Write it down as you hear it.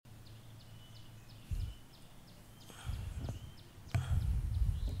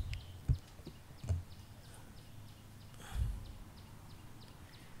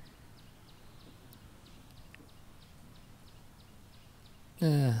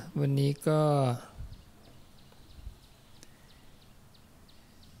วันนี้ก็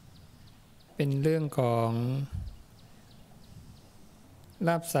เป็นเรื่องของล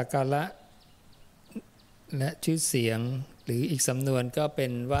าภสักการะและชื่อเสียงหรืออีกสำนวนก็เป็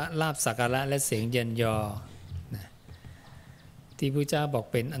นว่าลาภสักการะและเสียงเยินยอนะที่พระเจ้าบอก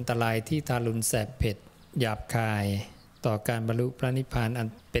เป็นอันตรายที่ทารุณแสบเผ็ดหยาบคายต่อการบรรลุพระนิพพานอัน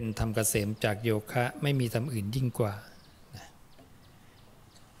เป็นธรรมเกษมจากโยคะไม่มีธรรมอื่นยิ่งกว่านะ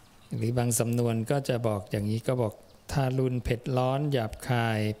หรือบางสำนวนก็จะบอกอย่างนี้ก็บอกทารุณเผ็ดร้อนหยาบคา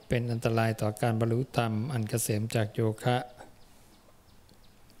ยเป็นอันตรายต่อการบรรลุธรรมอันเกษมจากโยคะ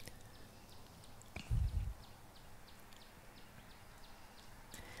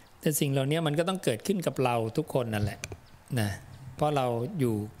แต่สิ่งเหล่านี้มันก็ต้องเกิดขึ้นกับเราทุกคนนั่นแหละนะเพราะเราอ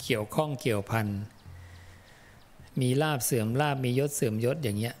ยู่เกี่ยวข้องเกี่ยวพันมีลาภเสื่อมลาภมียศเสื่อมยศอ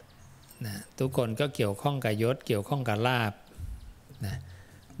ย่างเงี้ยนะทุกคนก็เกี่ยวข้องกับยศเกี่ยวข้องกับลาภนะ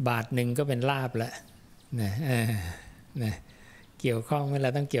บาทหนึ่งก็เป็นลาภแล้วนะนะเกี่ยวข้องเวลา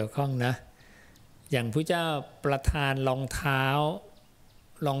ต้องเกี่ยวข้องนะอย่างพระเจ้าประทานรองเท้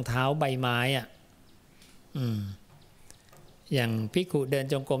าใบไม้อ่ะอย่างภิกขุเดิน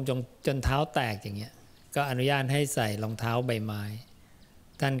จงกรมจนเท้าแตกอย่างเงี้ยก็อนุญาตให้ใส่รองเท้าใบไม้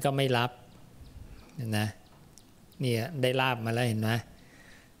ท่านก็ไม่รับนะเนี่ยได้ลาบมาแล้วเห็นไหม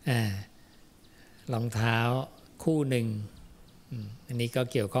รองเท้าคู่หนึ่งอันนี้ก็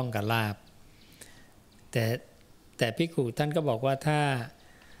เกี่ยวข้องกับลาบแต่ภิกขุท่านก็บอกว่าถ้า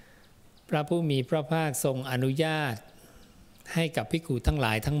พระผู้มีพระภาคทรงอนุญาตให้กับภิกขุทั้งหล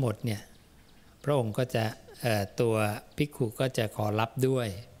ายทั้งหมดเนี่ยพระองค์ก็จะตัวภิกขุก็จะขอรับด้วย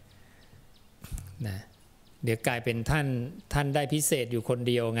นะเดี๋ยวกลายเป็นท่านได้พิเศษอยู่คน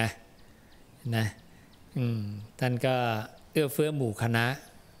เดียวไงนะท่านก็เอื้อเฟื้อหมู่คณะ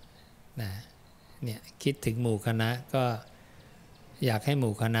นะเนี่ยคิดถึงหมู่คณะก็อยากให้ห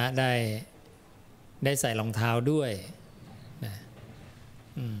มู่คณะได้ใส่รองเท้าด้วยนะ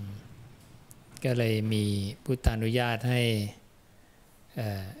ก็เลยมีพุทธานุญาตให้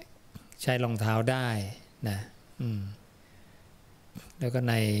ใช้รองเท้าได้นะแล้วก็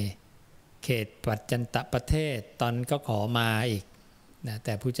ในเขตปัจจันตประเทศตอนก็ขอมาอีกนะแ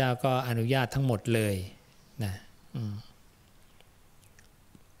ต่พระเจ้าก็อนุญาตทั้งหมดเลยนะ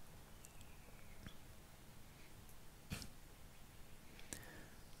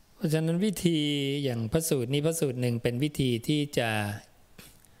เพราะฉะนั้นวิธีอย่างพระสูตรนี้พระสูตรหนึ่งเป็นวิธีที่จะ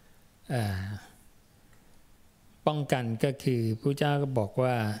ป้องกันก็คือพระเจ้าก็บอก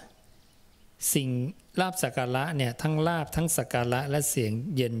ว่าสิ่งลาภสักการะเนี่ยทั้งลาภทั้งสักการะและเสียง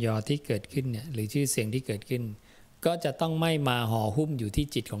เยินยอที่เกิดขึ้นเนี่ยหรือชื่อเสียงที่เกิดขึ้นก็จะต้องไม่มาห่อหุ้มอยู่ที่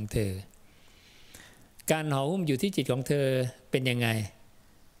จิตของเธอการห่อหุ้มอยู่ที่จิตของเธอเป็นยังไง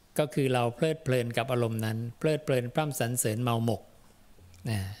ก็คือเราเพลิดเพลินกับอารมณ์นั้นเพลิดเพลินพร่ำสรรเสริญเมาหมก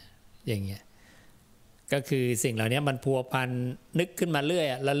นะอย่างเงี้ยก็คือสิ่งเหล่านี้มันพัวพันนึกขึ้นมาเรื่อย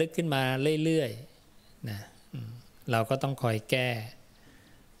ระลึกขึ้นมาเรื่อยๆนะเราก็ต้องคอยแ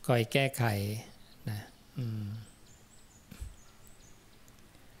ก้ไขนะ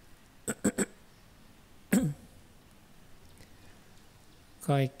ค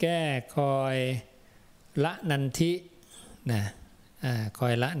อยแก้คอยละนันทินะคอ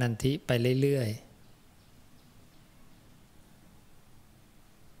ยละนันทิไปเรื่อยๆ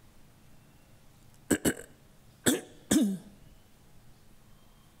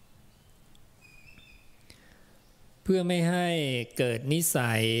เพื่อไม่ให้เกิดนิ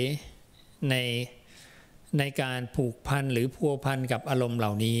สัยในการผูกพันหรือพัวพันกับอารมณ์เหล่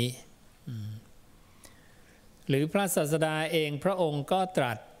านี้หรือพระศาสดาเองพระองค์ก็ต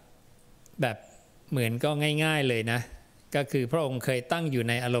รัสแบบเหมือนก็ง่ายๆเลยนะก็คือพระองค์เคยตั้งอยู่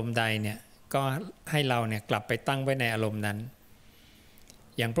ในอารมณ์ใดเนี่ยก็ให้เราเนี่ยกลับไปตั้งไว้ในอารมณ์นั้น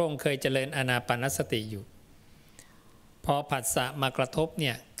อย่างพระองค์เคยเจริญอานาปานสติอยู่พอผัสสะมากระทบเ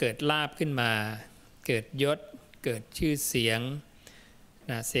นี่ยเกิดลาภขึ้นมาเกิดยศเกิดชื่อเสียง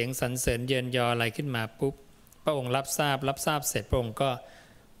นะเสียงสรรเสริญเยินยออะไรขึ้นมาปุ๊บพระองค์รับทราบเสร็จพระองค์ก็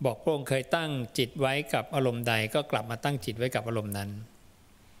บอกพระองค์เคยตั้งจิตไว้กับอารมณ์ใดก็กลับมาตั้งจิตไว้กับอารมณ์นั้น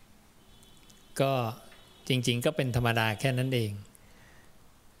ก็จริงๆก็เป็นธรรมดาแค่นั้นเอง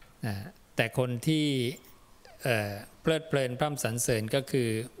นะแต่คนที่เพลิดเพลินพร่ำสรรเสริญก็คือ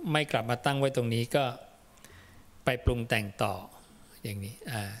ไม่กลับมาตั้งไว้ตรงนี้ก็ไปปรุงแต่งต่ออย่างนี้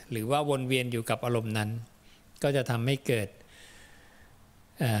หรือว่าวนเวียนอยู่กับอารมณ์นั้นก็จะทำให้เกิด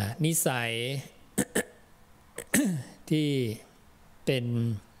นิสัย ที่เป็น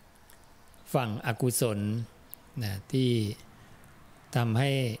ฝั่งอกุศลนะที่ทำใ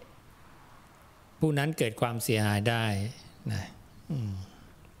ห้ผู้นั้นเกิดความเสียหายได้นะ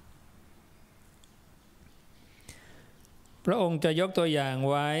เพ พระองค์จะยกตัวอย่าง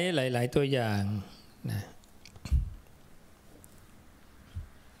ไว้หลายๆตัวอย่างนะ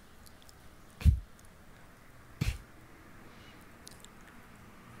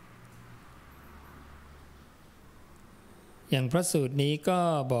อย่างพระสูตรนี้ก็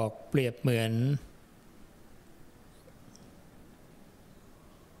บอกเปรียบเหมือน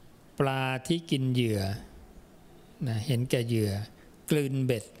ปลาที่กินเหยื่อนะเห็นแก่เหยื่อกลืนเ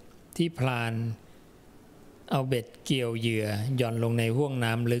บ็ดที่พลานเอาเบ็ดเกี่ยวเหยื่อหย่อนลงในห้วง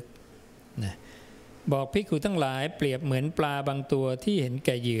น้ำลึกนะบอกภิกขุทั้งหลายเปรียบเหมือนปลาบางตัวที่เห็นแ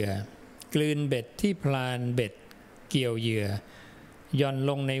ก่เหยื่อกลืนเบ็ดที่พลานเบ็ดเกี่ยวเหยื่อหย่อน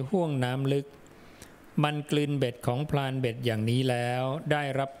ลงในห้วงน้ำลึกมันกลืนเบ็ดของพลานเบ็ดอย่างนี้แล้วได้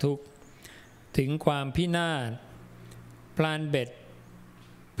รับทุกข์ถึงความพินาศพลานเบ็ด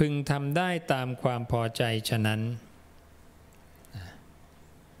พึงทำได้ตามความพอใจฉะนั้น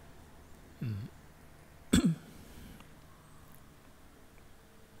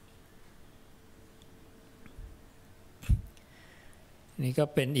นี่ก็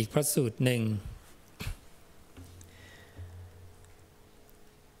เป็นอีกพระสูตรหนึ่ง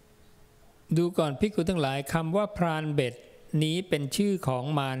ดูก่อนภิกขุทั้งหลายคำว่าพรานเบ็ดนี้เป็นชื่อของ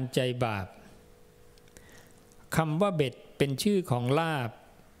มารใจบาปคำว่าเบ็ดเป็นชื่อของลาภ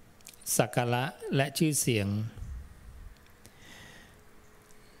สักการะและชื่อเสียง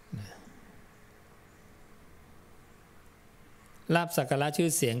ลาภสักการะชื่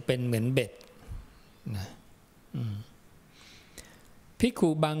อเสียงเป็นเหมือนเบ็ดนะภิกขุ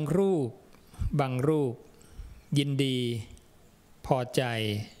บางรูปยินดีพอใจ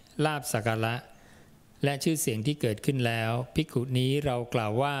ลาภสักการะและชื่อเสียงที่เกิดขึ้นแล้วภิกขุนี้เรากล่า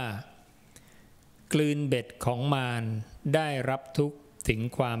วว่ากลืนเบ็ดของมารได้รับทุกข์ถึง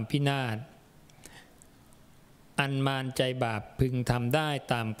ความพินาศอันมารใจบาปพึงทำได้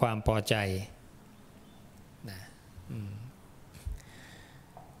ตามความพอใจนะ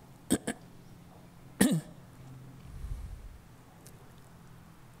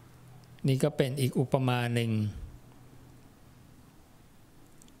นี่ก็เป็นอีกอุปมาหนึ่ง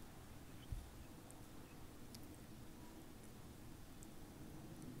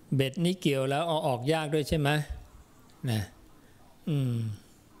เบ็ดนี้เกี่ยวแล้วเอาออกยากด้วยใช่ไหมนะ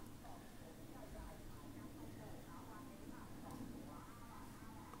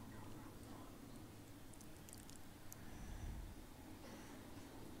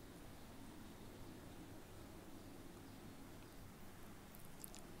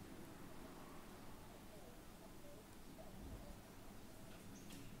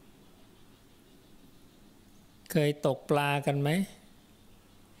เคยตกปลากันไหม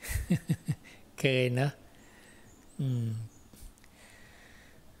เคยเนอะ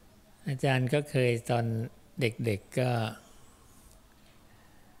อาจารย์ก็เคยตอนเด็กๆก็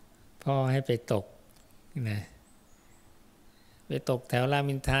พ่อให้ไปตกนะไปตกแถวราม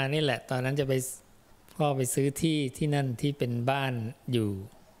อินทรานี่แหละตอนนั้นจะไปพ่อไปซื้อที่นั่นที่เป็นบ้านอยู่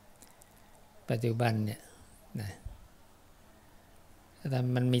ปัจจุบันเนี่ยนะแต่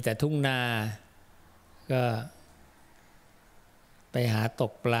มันมีแต่ทุ่งนาก็ไปหาต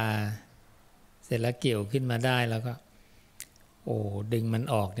กปลาเสร็จแล้วเกี่ยวขึ้นมาได้แล้วก็โอ้ดึงมัน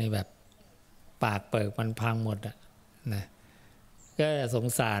ออกในแบบปากเปิดมันพังหมดอ่ะนะก็สง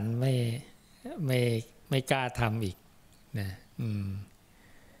สารไม่กล้าทำอีกนะ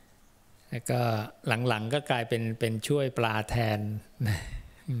แล้วก็หลังๆก็กลายเป็นช่วยปลาแทนนะ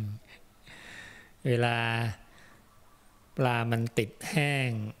เวลาปลามันติดแห้ง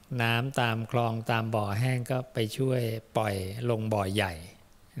น้ำตามคลองตามบ่อแห้งก็ไปช่วยปล่อยลงบ่อใหญ่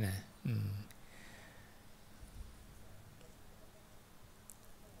นะ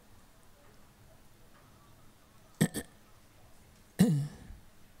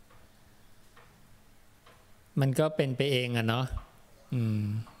มันก็เป็นไปเองอะเนาะ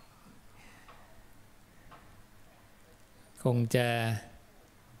คงจะ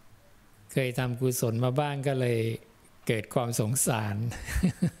เคยทำกุศลมาบ้างก็เลยเกิดความสงสาร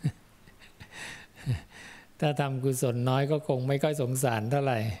ถ้าทำกุศลน้อยก็คงไม่ค่อยสงสารเท่าไ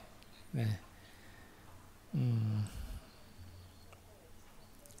หร่นะ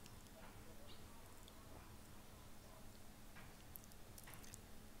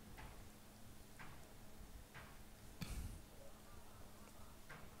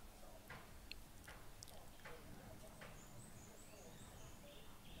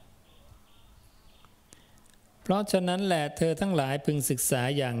เพราะฉะนั้นแหละเธอทั้งหลายพึงศึกษา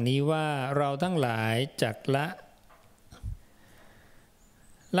อย่างนี้ว่าเราทั้งหลายจักละ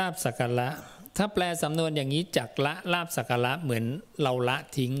ลาภสักการะถ้าแปลสำนวนอย่างนี้จักละลาภสักการะเหมือนเราละ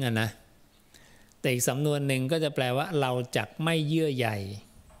ทิ้งอะนะแต่อีกสำนวนหนึ่งก็จะแปลว่าเราจักไม่เยื่อใย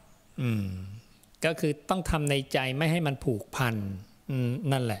ก็คือต้องทำในใจไม่ให้มันผูกพัน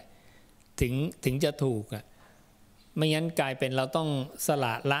นั่นแหละถึงจะถูกไม่งั้นกลายเป็นเราต้องสล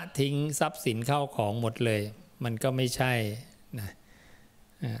ะละทิ้งทรัพย์สินเข้าของหมดเลยมันก็ไม่ใช่นะ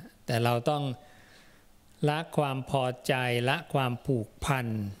แต่เราต้องละความพอใจละความผูกพัน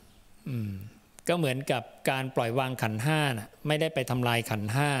ก็เหมือนกับการปล่อยวางขันธ์ห้านะไม่ได้ไปทำลายขันธ์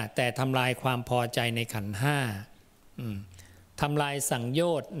ห้าแต่ทำลายความพอใจในขันธ์ห้าทำลายสังโย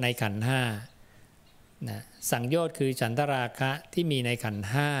ชน์ในขันธ์ห้านะสังโยชน์คือฉันทราคะที่มีในขันธ์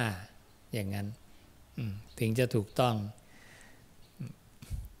ห้าอย่างนั้นถึงจะถูกต้อง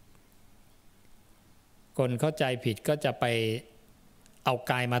คนเข้าใจผิดก็จะไปเอา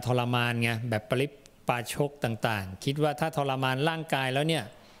กายมาทรมานไงแบบปริปาชกต่างๆคิดว่าถ้าทรมานร่างกายแล้วเนี่ย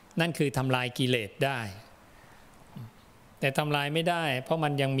นั่นคือทำลายกิเลสได้แต่ทำลายไม่ได้เพราะมั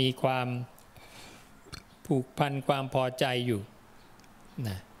นยังมีความผูกพันความพอใจอยู่น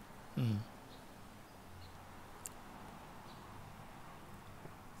ะ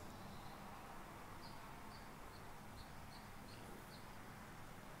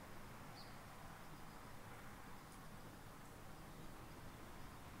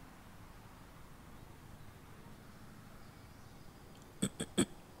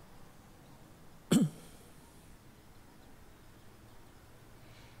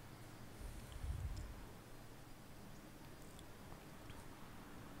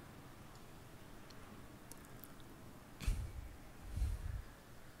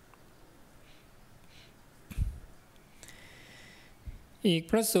อีก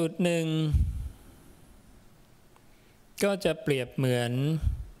พระสูตรหนึ่งก็จะเปรียบเหมือน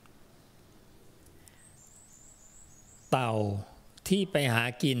เต่าที่ไปหา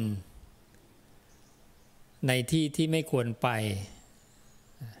กินในที่ที่ไม่ควรไป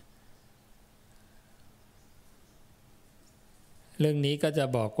เรื่องนี้ก็จะ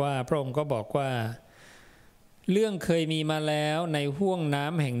บอกว่าพระองค์ก็บอกว่าเรื่องเคยมีมาแล้วในห้วงน้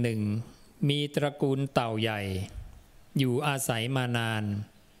ำแห่งหนึ่งมีตระกูลเต่าใหญ่อยู่อาศัยมานาน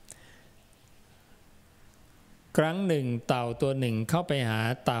ครั้งหนึ่งเต่าตัวหนึ่งเข้าไปหา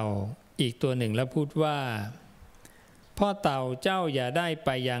เต่าอีกตัวหนึ่งแล้วพูดว่าพ่อเต่าเจ้าอย่าได้ไป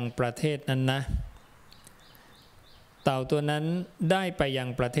ยังประเทศนั้นนะเต่าตัวนั้นได้ไปยัง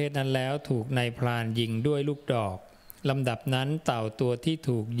ประเทศนั้นแล้วถูกนายพรานยิงด้วยลูกดอกลำดับนั้นเต่าตัวที่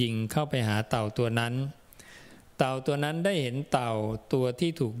ถูกยิงเข้าไปหาเต่าตัวนั้นเต่าตัวนั้นได้เห็นเต่าตัวที่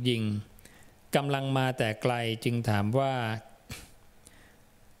ถูกยิงกำลังมาแต่ไกลจึงถามว่า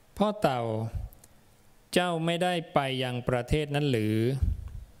พ่อเต่าเจ้าไม่ได้ไปยังประเทศนั้นหรือ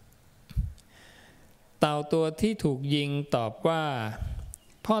เต่าตัวที่ถูกยิงตอบว่า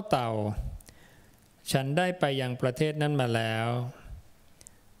พ่อเต่าฉันได้ไปยังประเทศนั้นมาแล้ว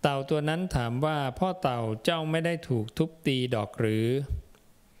เต่าตัวนั้นถามว่าพ่อเต่าเจ้าไม่ได้ถูกทุบตีดอกหรือ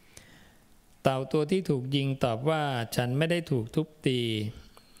เต่าตัวที่ถูกยิงตอบว่าฉันไม่ได้ถูกทุบตี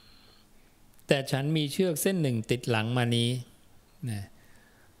แต่ฉันมีเชือกเส้นหนึ่งติดหลังมานี้นะ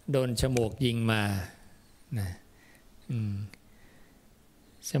โดนฉมวกยิงมานะ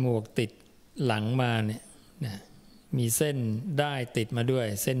ฉมวกติดหลังมาเนี่ยนะมีเส้นได้ติดมาด้วย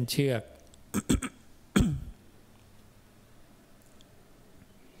เส้นเชือก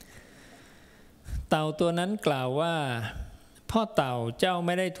เต่าตัวนั้นกล่าวว่าพ่อเต่าเจ้าไ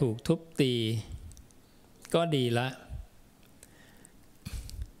ม่ได้ถูกทุบตีก็ดีละ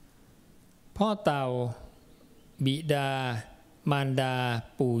พ่อเต่าบิดามารดา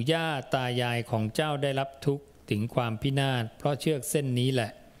ปู่ย่าตายายของเจ้าได้รับทุกข์ถึงความพินาศเพราะเชือกเส้นนี้แหล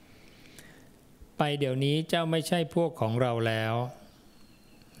ะไปเดี๋ยวนี้เจ้าไม่ใช่พวกของเราแล้ว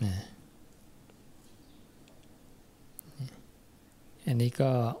อันนี้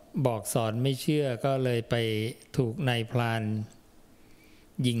ก็บอกสอนไม่เชื่อก็เลยไปถูกนายพราน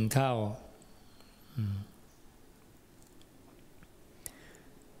ยิงเข้า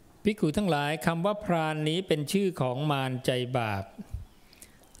ภิกขุทั้งหลายคำว่าพรานนี้เป็นชื่อของมารใจบาป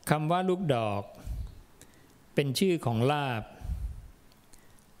คำว่าลูกดอกเป็นชื่อของลาภ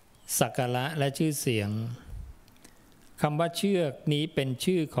สักการะและชื่อเสียงคำว่าเชือกนี้เป็น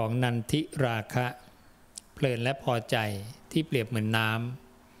ชื่อของนันทิราคะเพลินและพอใจที่เปรียบเหมือน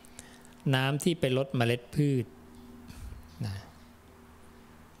น้ำที่ไปลดเมล็ดพืชนะ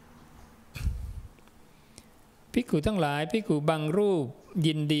ภิกขุทั้งหลายภิกขุบางรูป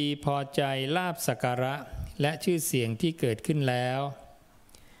ยินดีพอใจลาภสักการะและชื่อเสียงที่เกิดขึ้นแล้ว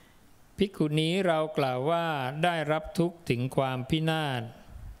ภิกขุนี้เรากล่าวว่าได้รับทุกข์ถึงความพินาศ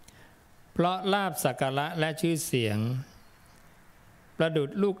เพราะลาภสักการะและชื่อเสียงประดุจ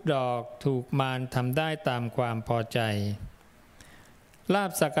ลูกดอกถูกมารทำได้ตามความพอใจลา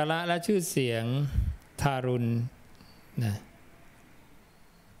ภสักการะและชื่อเสียงทารุณนะ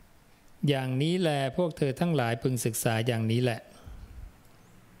อย่างนี้แลพวกเธอทั้งหลายพึงศึกษาอย่างนี้แหละ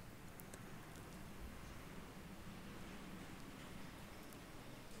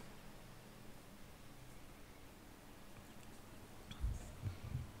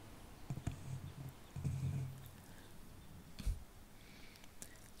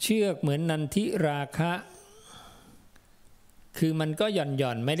เชือกเหมือนนันทิราคะคือมันก็หย่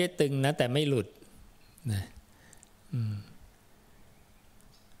อนไม่ได้ตึงนะแต่ไม่หลุดนะ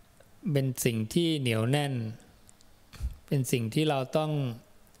เป็นสิ่งที่เหนียวแน่นเป็นสิ่งที่เราต้อง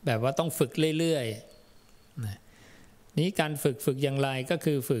แบบว่าต้องฝึกเรื่อยๆนะนี้การฝึกอย่างไรก็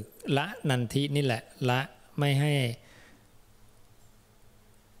คือฝึกละนันทินี่แหละละไม่ใ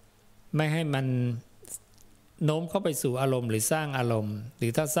ห้มันโน้มเข้าไปสู่อารมณ์หรือสร้างอารมณ์หรื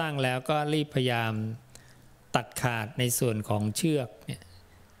อถ้าสร้างแล้วก็รีบพยายามตัดขาดในส่วนของเชือกเนี่ย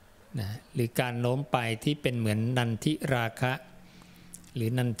นะหรือการโน้มไปที่เป็นเหมือนนันทิราคะหรือ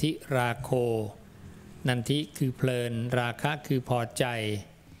นันทิราโคนันทิคือเพลินราคะคือพอใจ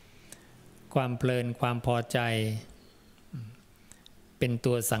ความเพลินความพอใจเป็น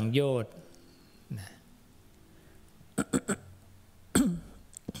ตัวสังโยชน์นะ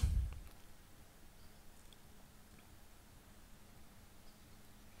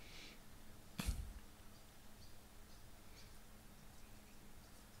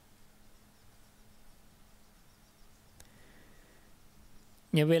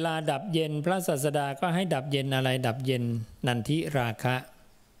เนี่ยเวลาดับเย็นพระศาสดาก็ให้ดับเย็นอะไรดับเย็นนันทิราคะ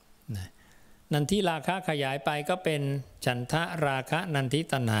นันทิราคะขยายไปก็เป็นฉันทะราคะนันทิ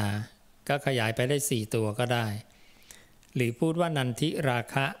ตัณหาก็ขยายไปได้4ตัวก็ได้หรือพูดว่านันทิรา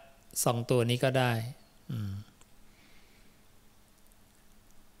คะ2ตัวนี้ก็ได้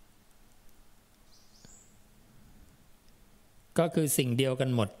ก็คือสิ่งเดียวกัน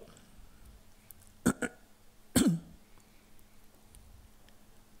หมด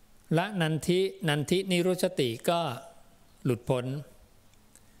ละนันทินิรุชติก็หลุดพ้น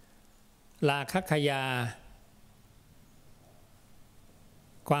ราคะขยา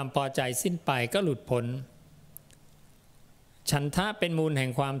ความพอใจสิ้นไปก็หลุดพ้นฉันทะเป็นมูลแห่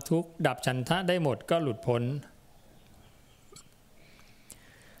งความทุกข์ดับฉันทะได้หมดก็หลุดพ้น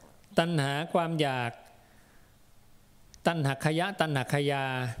ตัณหาความอยากตัณหขยะตัณหขยา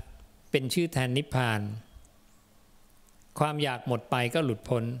เป็นชื่อแทนนิพพานความอยากหมดไปก็หลุด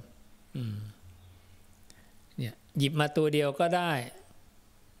พ้นเนี่ยหยิบมาตัวเดียวก็ได้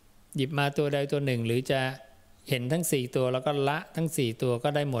หยิบมาตัวใดตัวหนึ่งหรือจะเห็นทั้ง4ตัวแล้วก็ละทั้ง4ตัวก็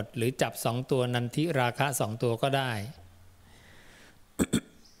ได้หมดหรือจับ2ตัวนันทิราคะ2ตัวก็ได้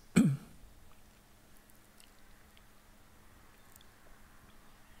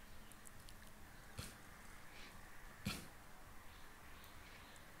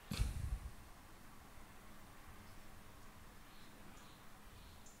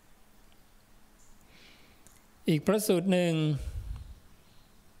อีกพระสูตรหนึ่ง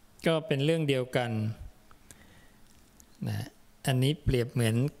ก็เป็นเรื่องเดียวกันนะอันนี้เปรียบเหมื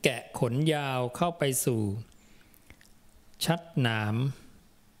อนแกะขนยาวเข้าไปสู่ชัดหนาม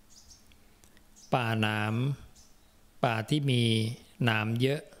ป่าหนามป่าที่มีหนามเย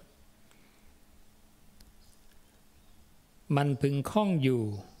อะมันพึงคล้องอยู่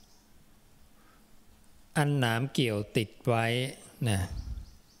อันหนามเกี่ยวติดไว้นะ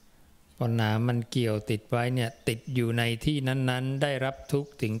พอหนามมันเกี่ยวติดไว้เนี่ยติดอยู่ในที่นั้นๆได้รับทุก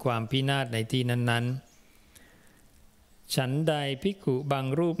ข์ถึงความพินาศในที่นั้นๆฉันใดภิกขุบาง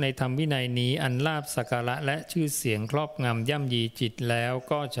รูปในธรรมวินัยนี้อันลาภสักการะและชื่อเสียงครอบงำย่ำยีจิตแล้ว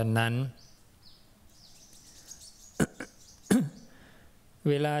ก็ฉะนั้น เ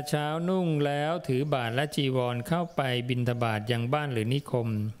วลาเช้านุ่งแล้วถือบาตรและจีวรเข้าไปบิณฑบาตยังบ้านหรือนิคม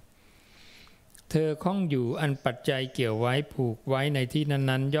เธอคล้องอยู่อันปัจจัยเกี่ยวไว้ผูกไว้ในที่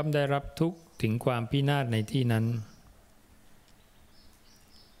นั้นๆย่อมได้รับทุกข์ถึงความพินาศในที่นั้น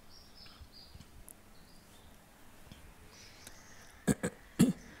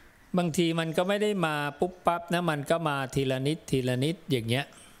บางทีมันก็ไม่ได้มาปุ๊บปั๊บนะมันก็มาทีละนิดทีละนิดอย่างเงี้ย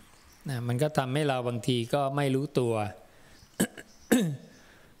นะมันก็ทำให้เราบางทีก็ไม่รู้ตัว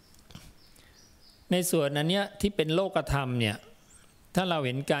ในส่วนนั้นเนี่ยที่เป็นโลกธรรมเนี่ยถ้าเราเ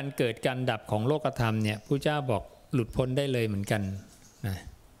ห็นการเกิดการดับของโลกธรรมเนี่ยพระเจ้าบอกหลุดพ้นได้เลยเหมือนกันนะ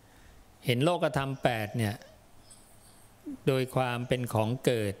เห็นโลกธรรม8เนี่ยโดยความเป็นของเ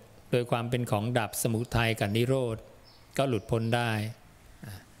กิดโดยความเป็นของดับสมุทัยกับนิโรธก็หลุดพ้นได้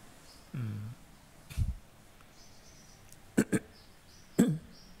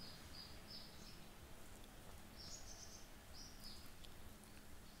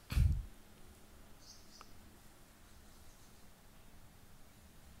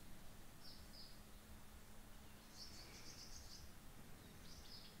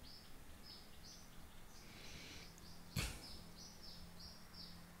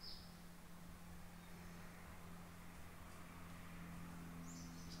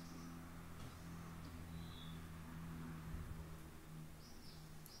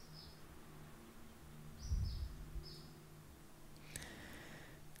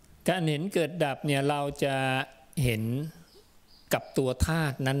การเห็นเกิดดับเนี่ยเราจะเห็นกับตัวธา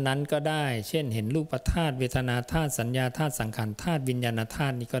ตุนั้นๆก็ได้ เช่นเห็นรูปธาตุเวทนาธาตุสัญญาธาตุสังขารธาตุวิญญาณธา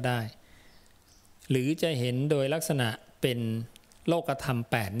ตุนี่ก็ได้หรือจะเห็นโดยลักษณะเป็นโลกธรรม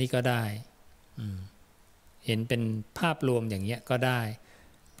8นี่ก็ได้เห็นเป็นภาพรวมอย่างเงี้ยก็ได้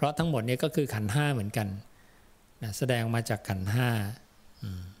เพราะทั้งหมดนี้ก็คือขันธ์5เหมือนกันนะแสดงมาจากขันธ์5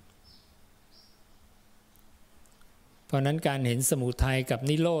เพราะนั้นการเห็นสมุทัยกับ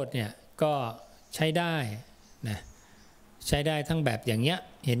นิโรธเนี่ยก็ใช้ได้นะใช้ได้ทั้งแบบอย่างเงี้ย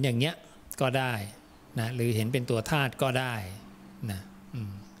เห็นอย่างเงี้ยก็ได้นะหรือเห็นเป็นตัวธาตุก็ได้นะ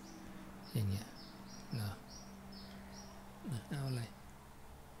อย่างเงี้ยนะเอาอะไร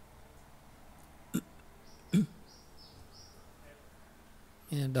เ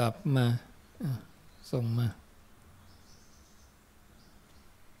นี่ยดอกมาส่งมา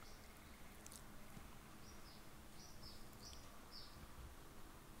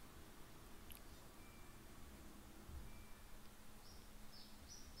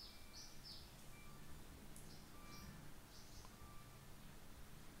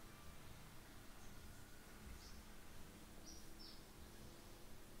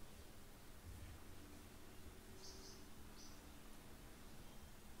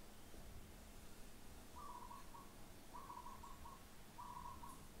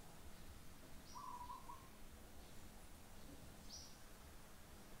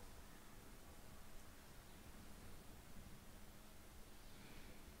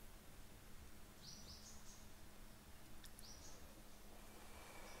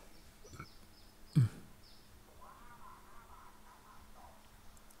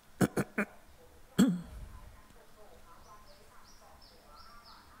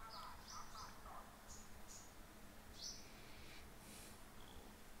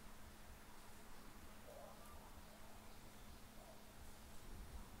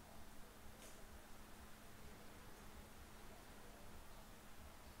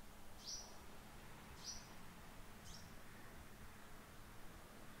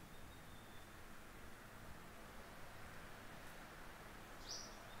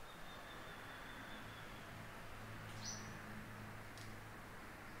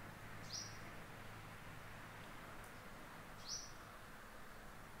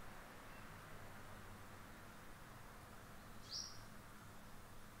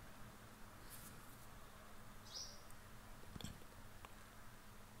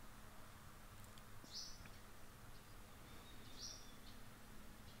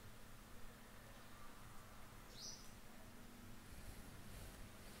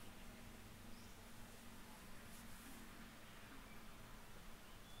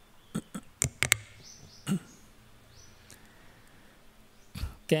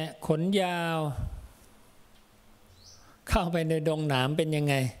แกะขนยาวเข้าไปในดงหนามเป็นยัง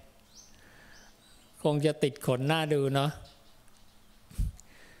ไงคงจะติดขนหน้าดูเนาะ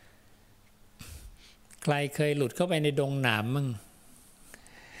ใครเคยหลุดเข้าไปในดงหนามมั่ง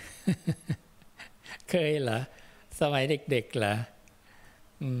เคยเหรอสมัยเด็กๆเหรอ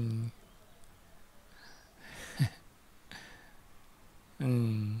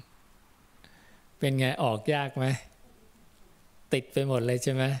เป็นไงออกยากไหมติดไปหมดเลยใ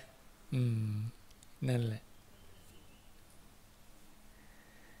ช่ไหมนั่นแหละ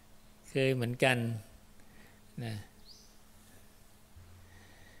เคยเหมือนกันนะ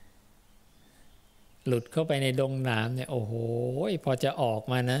หลุดเข้าไปในดงหนามเนี่ยโอ้โหพอจะออก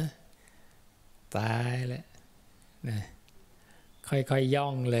มานะตายแล้วนะค่อยๆย่อ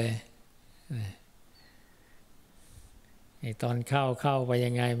งเลยนะไอ้ตอนเข้าไป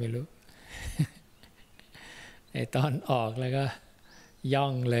ยังไงไม่รู้ ไอ้ตอนออกแล้วก็ย่อ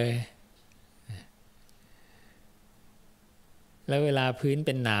งเลยแล้วเวลาพื้นเ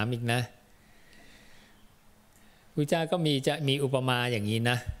ป็นหนามอีกนะพระเจ้าก็จะมีอุปมาอย่างนี้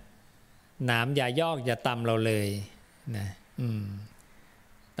นะหนามอย่ายอกอย่าตำเราเลยนะ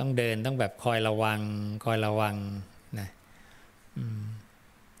ต้องเดินต้องแบบคอยระวังนะ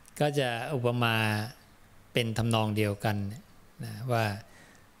ก็จะอุปมาเป็นทำนองเดียวกันนะว่า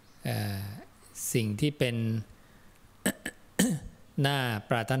สิ่งที่เป็น น่า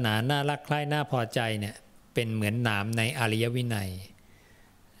ปรารถนาน่ารักใคร่น่าพอใจเนี่ยเป็นเหมือนหนามในอริยวินัย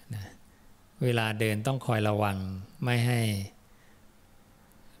นะเวลาเดินต้องคอยระวังไม่ใ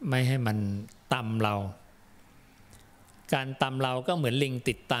ห้มันตำเราการตำเราก็เหมือนลิง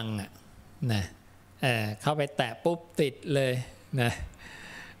ติดตังอ่ะนะเข้าไปแตะปุ๊บติดเลยนะ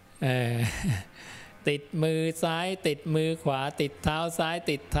ติดมือซ้ายติดมือขวาติดเท้าซ้าย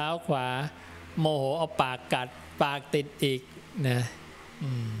ติดเท้าขวาโมโหเอาปากกัดปากติดอีกนะ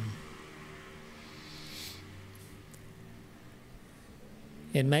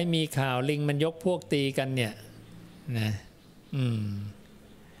เห็นไหมมีข่าวลิงมันยกพวกตีกันเนี่ยนะ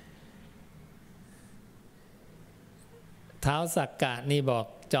ท้าวสักกะนี่บอก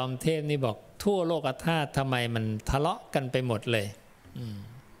จอมเทพนี่บอกทั่วโลกธาตุทำไมมันทะเลาะกันไปหมดเลย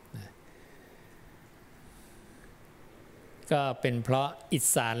ก็เป็นเพราะอิส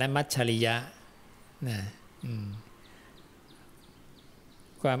สาและมัจฉริยะนะ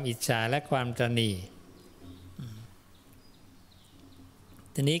ความอิจฉาและความตระหนี่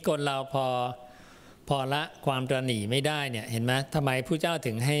ทีนี้คนเราพอละความตระหนี่ไม่ได้เนี่ยเห็นไหมทำไมพระเจ้า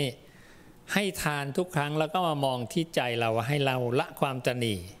ถึงให้ทานทุกครั้งแล้วก็มามองที่ใจเราให้เราละความตระห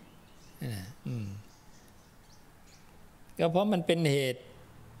นี่ก็เพราะมันเป็นเหตุ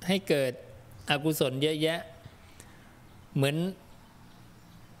ให้เกิดอกุศลเยอะแยะเหมือน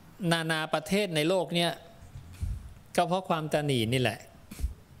นานาประเทศในโลกเนี่ยก็เพราะความตระหนี่นี่แหละ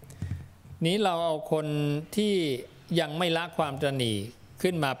นี้เราเอาคนที่ยังไม่ละความตระหนี่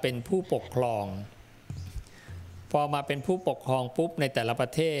ขึ้นมาเป็นผู้ปกครองพอมาเป็นผู้ปกครองปุ๊บในแต่ละปร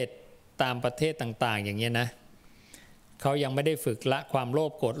ะเทศตามประเทศต่างๆอย่างเงี้ยนะเขายังไม่ได้ฝึกละความโล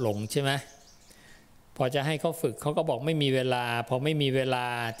ภโกรธหลงใช่ไหมพอจะให้เขาฝึกเขาก็บอกไม่มีเวลาพอไม่มีเวลา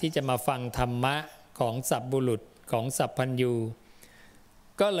ที่จะมาฟังธรรมะของสัพบุรุษของสัพพัญญู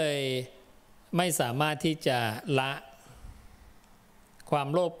ก็เลยไม่สามารถที่จะละความ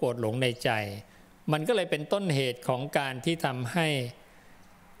โลภโกรธหลงในใจมันก็เลยเป็นต้นเหตุของการที่ทำให้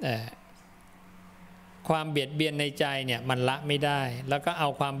ความเบียดเบียนในใจเนี่ยมันละไม่ได้แล้วก็เอา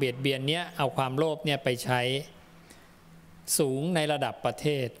ความเบียดเบียนเนี้ยเอาความโลภเนี่ยไปใช้สูงในระดับประเท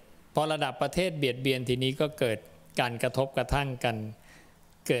ศพอระดับประเทศเบียดเบียนทีนี้ก็เกิดการกระทบกระทั่งกัน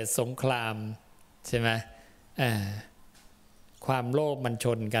เกิดสงครามใช่ไหมความโลภมันช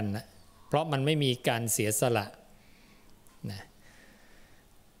นกันนะเพราะมันไม่มีการเสียสละนะ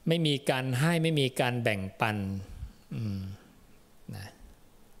ไม่มีการให้ไม่มีการแบ่งปันนะ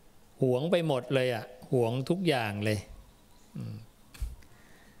หวงไปหมดเลยอ่ะหวงทุกอย่างเลย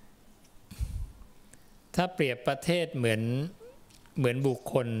ถ้าเปรียบประเทศเหมือนบุค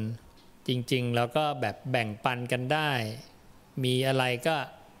คลจริงๆแล้วก็แบบแบ่งปันกันได้มีอะไรก็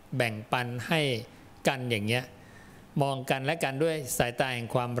แบ่งปันให้กันอย่างเงี้ยมองกันและกันด้วยสายตาแห่ง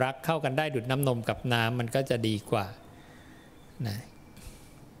ความรักเข้ากันได้ดุจน้ำนมกับน้ำมันก็จะดีกว่านะ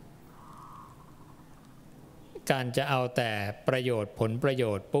การจะเอาแต่ประโยชน์ผลประโย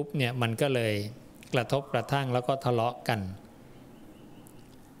ชน์ปุ๊บเนี่ยมันก็เลยกระทบกระทั่งแล้วก็ทะเลาะกัน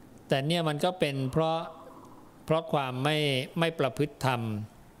แต่เนี่ยมันก็เป็นเพราะความไม่ประพฤติธรรม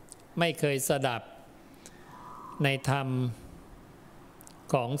ไม่เคยสดับในธรรม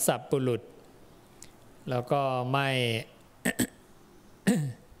ของสัพบุรุษแล้วก็ไ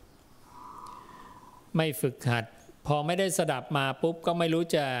ม่ ฝึกหัดพอไม่ได้สดับมาปุ๊บก็ไม่รู้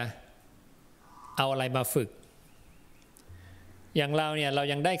จะเอาอะไรมาฝึกอย่างเราเนี่ยเรา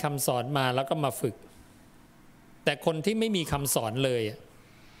ยังได้คำสอนมาแล้วก็มาฝึกแต่คนที่ไม่มีคำสอนเลย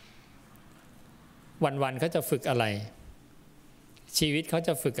วันๆเขาจะฝึกอะไรชีวิตเขาจ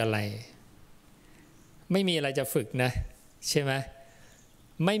ะฝึกอะไรไม่มีอะไรจะฝึกนะใช่ไหม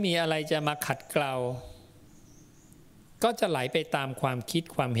ไม่มีอะไรจะมาขัดเกลาก็จะไหลไปตามความคิด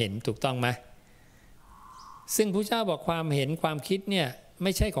ความเห็นถูกต้องไหมซึ่งพระเจ้าบอกความเห็นความคิดเนี่ยไ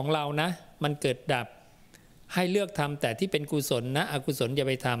ม่ใช่ของเรานะมันเกิดดับให้เลือกทำแต่ที่เป็นกุศลนะอกุศลอย่า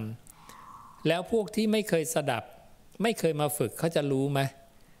ไปทำแล้วพวกที่ไม่เคยสดับไม่เคยมาฝึกเขาจะรู้ไหม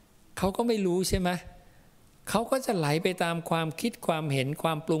เขาก็ไม่รู้ใช่ไหมเขาก็จะไหลไปตามความคิดความเห็นคว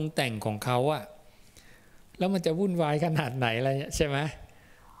ามปรุงแต่งของเขาอะแล้วมันจะวุ่นวายขนาดไหนอะไรใช่ไหม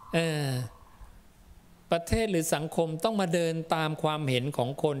ประเทศหรือสังคมต้องมาเดินตามความเห็นของ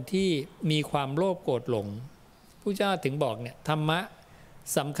คนที่มีความโลภโกรธหลงพระเจ้าถึงบอกเนี่ยธรรมะ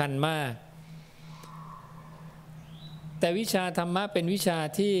สำคัญมากแต่วิชาธรรมะเป็นวิชา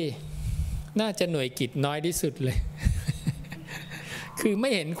ที่น่าจะหน่วยกิจน้อยที่สุดเลย คือไม่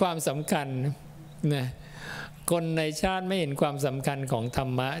เห็นความสำคัญนะคนในชาติไม่เห็นความสำคัญของธร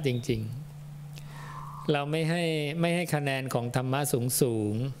รมะจริงๆเราไม่ให้คะแนนของธรรมะสู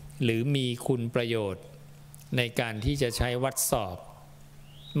งหรือมีคุณประโยชน์ในการที่จะใช้วัดสอบ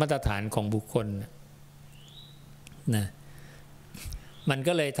มาตรฐานของบุคคลนะมัน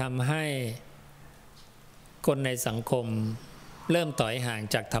ก็เลยทำให้คนในสังคมเริ่มถอยห่าง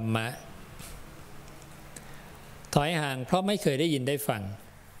จากธรรมะถอยห่างเพราะไม่เคยได้ยินได้ฟัง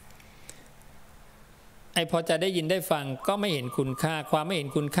พอจะได้ยินได้ฟังก็ไม่เห็นคุณค่าความไม่เห็น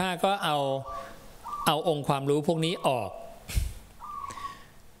คุณค่าก็เอาองค์ความรู้พวกนี้ออก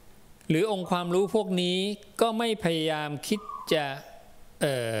หรือองค์ความรู้พวกนี้ก็ไม่พยายามคิดจะ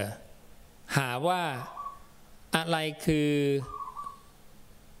หาว่าอะไรคือ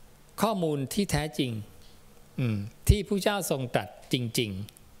ข้อมูลที่แท้จริง ที่ผู้เจ้าทรงตรัสจริง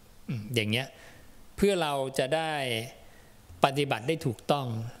ๆอย่างเงี้ยเพื่อเราจะได้ปฏิบัติได้ถูกต้อง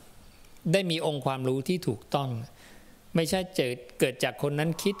ได้มีองค์ความรู้ที่ถูกต้องไม่ใช่เกิดจากคนนั้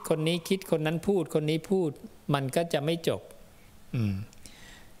นคิดคนนี้คิดคนนั้นพูดคนนี้พูดมันก็จะไม่จบ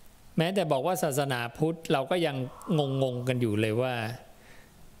แม้แต่บอกว่าศาสนาพุทธเราก็ยังงงกันอยู่เลยว่า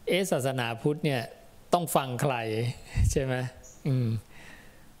ศาสนาพุทธเนี่ยต้องฟังใครใช่ไหม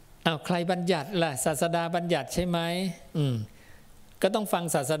ใครบัญญัติล่ะศาสดาบัญญัติใช่ไหมก็ต้องฟัง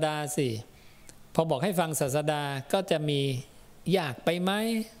ศาสดาสิพอบอกให้ฟังศาสดาก็จะมีอยากไปไหม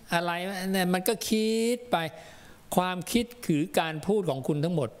อะไรเนี่ยมันก็คิดไปความคิดคือการพูดของคุณ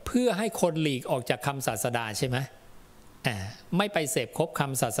ทั้งหมดเพื่อให้คนหลีกออกจากคำศาสดาใช่ไหมไม่ไปเสพคบค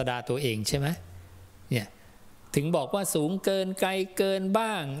ำศาสดาตัวเองใช่ไหมเนี่ยถึงบอกว่าสูงเกินไกลเกิน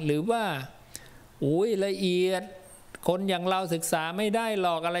บ้างหรือว่าอุ้ยละเอียดคนอย่างเราศึกษาไม่ได้หร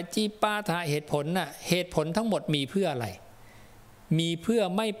อกอะไรจี้ป้าทาเหตุผลน่ะเหตุผลทั้งหมดมีเพื่ออะไรมีเพื่อ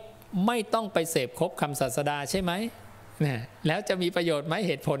ไม่ต้องไปเสพคบคำศาสดาใช่ไหมเนี่ยแล้วจะมีประโยชน์ไหมเ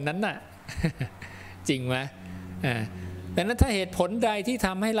หตุผลนั้นน่ะ จริงไหมแต่นั้นถ้าเหตุผลใดที่ท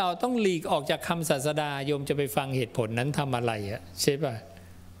ำให้เราต้องหลีกออกจากคำศาสดาโยมจะไปฟังเหตุผลนั้นทำอะไรอะใช่ป่ะ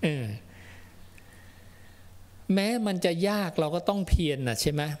แม้มันจะยากเราก็ต้องเพียรนะใ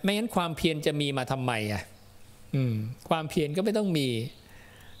ช่ไหมไม่งั้นความเพียรจะมีมาทำไมอะความเพียรก็ไม่ต้องมี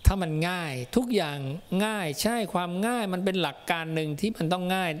ถ้ามันง่ายทุกอย่างง่ายใช่ความง่ายมันเป็นหลักการหนึ่งที่มันต้อง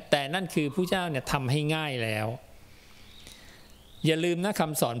ง่ายแต่นั่นคือผู้เจ้าเนี่ยทำให้ง่ายแล้วอย่าลืมนะค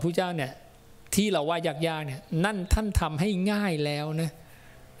ำสอนผู้เจ้าเนี่ยที่เราว่ายากๆเนี่ยนั่นท่านทำให้ง่ายแล้วนะ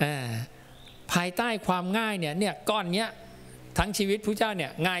ภายใต้ความง่ายเนี่ยก้อนเนี้ยทั้งชีวิตผู้เจ้าเนี่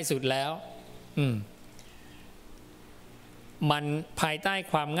ยง่ายสุดแล้วมันภายใต้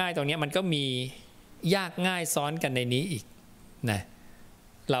ความง่ายตรงนี้มันก็มียากง่ายซ้อนกันในนี้อีกนะ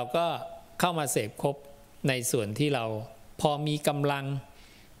เราก็เข้ามาเสพคบในส่วนที่เราพอมีกำลัง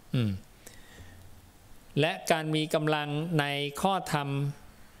และการมีกำลังในข้อธรรม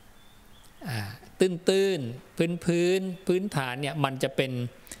ตื้นพื้นฐานเนี่ยมันจะเป็น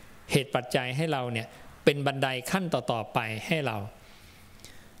เหตุปัจจัยให้เราเนี่ยเป็นบันไดขั้นต่อๆไปให้เรา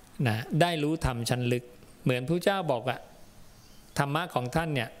นะได้รู้ธรรมชั้นลึกเหมือนพระเจ้าบอกอะธรรมะของท่าน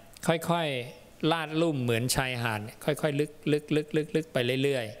เนี่ยค่อยๆลาดลุ่มเหมือนชายหาดค่อยๆลึกไปเ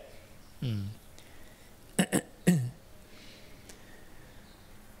รื่อยๆ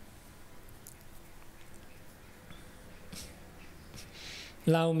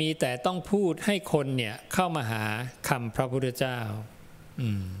เรามีแต่ต้องพูดให้คนเนี่ยเข้ามาหาคำพระพุทธเจ้า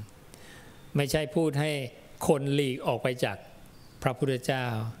ไม่ใช่พูดให้คนหลีกออกไปจากพระพุทธเจ้า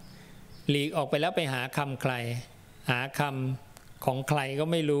หลีกออกไปแล้วไปหาคำใครหาคำของใครก็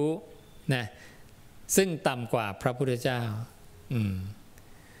ไม่รู้นะซึ่งต่ำกว่าพระพุทธเจ้า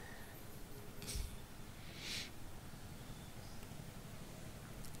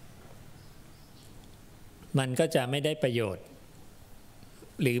มันก็จะไม่ได้ประโยชน์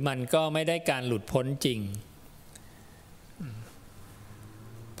หรือมันก็ไม่ได้การหลุดพ้นจริง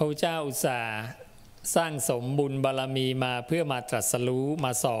พระเจ้าอุตส่าห์สร้างสมบุญบารมีมาเพื่อมาตรัสรู้ม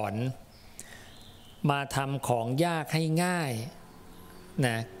าสอนมาทำของยากให้ง่ายน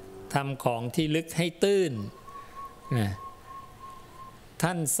ะทำของที่ลึกให้ตื้นนะท่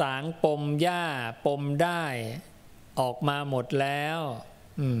านสางปมหญ้าปมได้ออกมาหมดแล้ว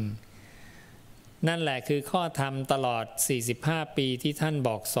นั่นแหละคือข้อธรรมตลอด45ปีที่ท่านบ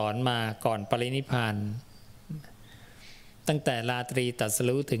อกสอนมาก่อนปรินิพพานตั้งแต่ราตรีตรัส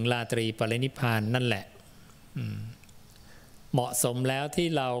รู้ถึงราตรีปรินิพพานนั่นแหละเหมาะสมแล้วที่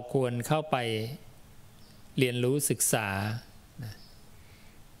เราควรเข้าไปเรียนรู้ศึกษา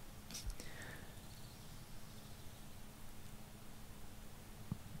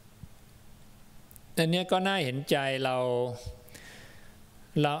อันนี้ก็น่าเห็นใจเรา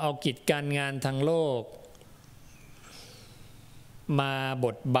เอากิจการงานทางโลกมาบ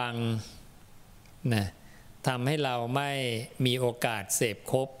ดบังนะทำให้เราไม่มีโอกาสเสพ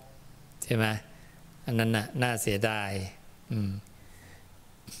คบใช่ไหมอันนั้นน่าเสียดาย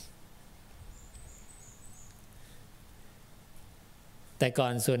แต่ก่อ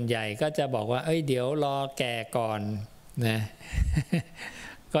นส่วนใหญ่ก็จะบอกว่าเดี๋ยวรอแก่ก่อนนะ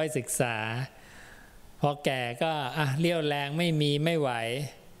ก็ศึกษาพอแก่ก็เรี่ยวแรงไม่มีไม่ไหว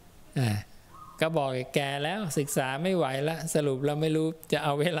ก็บอกแก่แล้วศึกษาไม่ไหวละสรุปเราไม่รู้จะเอ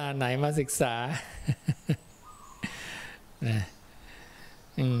าเวลาไหนมาศึกษา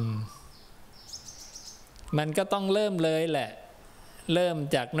มันก็ต้องเริ่มเลยแหละเริ่ม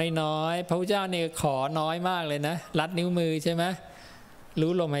จากน้อยๆพระพุทธเจ้าเนี่ยขอน้อยมากเลยนะรัดนิ้วมือใช่ไหม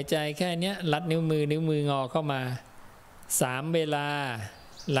รู้ลมหายใจแค่นี้รัดนิ้วมืองอเข้ามา3 เวลา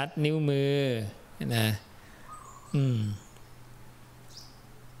รัดนิ้วมือนะ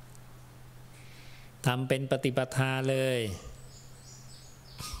ทำเป็นปฏิปทาเลย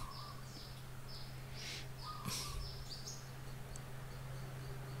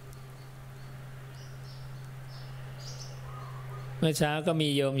เมื่อเช้าก็มี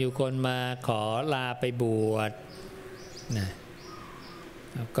โยมอยู่คนมาขอลาไปบวชนะ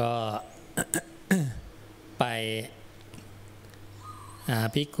แล้วก็ ไป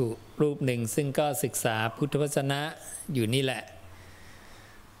ภิกขุรูปหนึ่งซึ่งก็ศึกษาพุทธวจนะอยู่นี่แหละ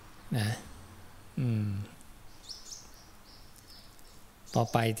นะพอ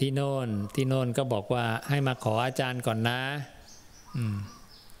ไปที่โน่นก็บอกว่าให้มาขออาจารย์ก่อนนะ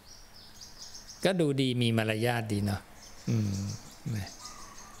ก็ดูดีมีมารยาทดีเนาะ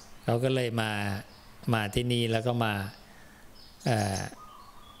เขาก็เลยมาที่นี่แล้วก็มา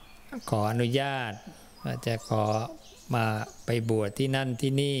ขออนุญาตว่าจะขอมาไปบวชที่นั่น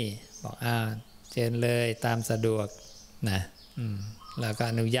ที่นี่บอกเชิญเลยตามสะดวกนะแล้วก็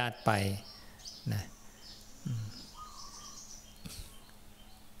อนุญาตไปนะ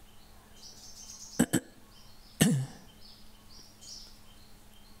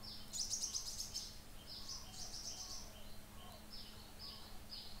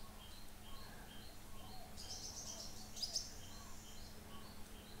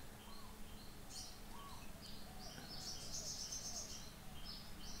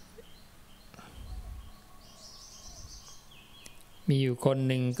มีอยู่คน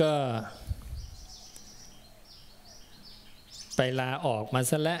หนึ่งก็ไปลาออกมา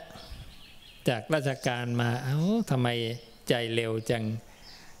ซะแล้วจากราชการมาทำไมใจเร็วจัง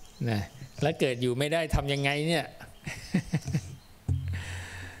นะแล้วเกิดอยู่ไม่ได้ทำยังไงเนี่ย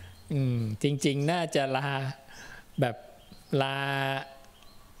จริงๆน่าจะแบบ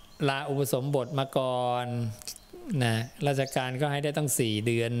ลาอุปสมบทมาก่อนนะราชการก็ให้ได้ตั้ง4 เ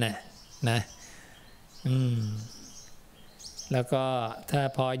ดือนนะแล้วก็ถ้า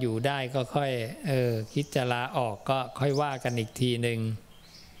พออยู่ได้ก็ค่อยคิดจะลาออกก็ค่อยว่ากันอีกทีหนึ่ง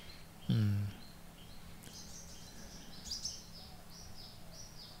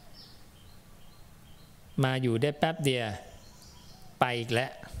มาอยู่ได้แป๊บเดียวไปอีกแล้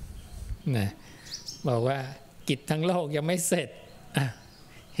วนะบอกว่ากิจทั้งโลกยังไม่เสร็จ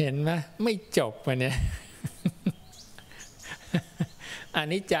เห็นไหมไม่จบวันนี้ อัน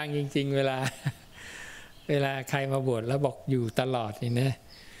นี้จังจริงๆเวลาใครมาบวชแล้วบอกอยู่ตลอดนี่นะ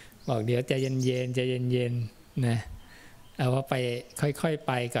บอกเดี๋ยวใจเย็นๆใจเย็นๆนะเอาว่าไปค่อยๆไ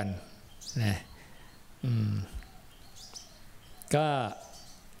ปก่อนนะก็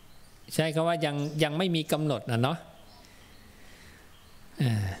ใช่คำว่ายังไม่มีกำหนดนะเนาะ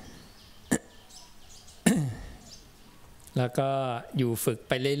แล้วก็อยู่ฝึกไ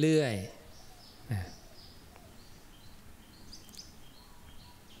ปเรื่อยๆ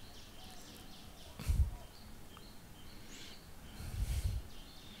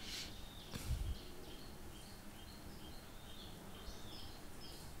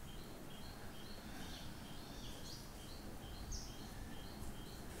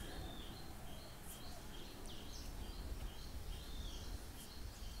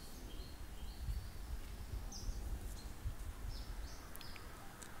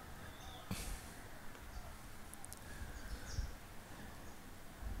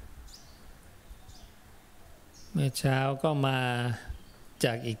เมื่อเช้าก็มาจ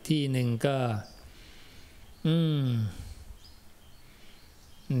ากอีกที่หนึ่งก็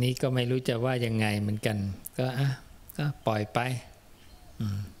นี้ก็ไม่รู้จะว่ายังไงเหมือนกันก็ปล่อยไป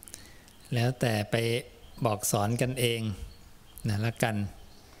แล้วแต่ไปบอกสอนกันเองนะละกัน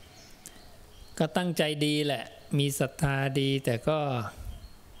ก็ตั้งใจดีแหละมีศรัทธาดีแต่ก็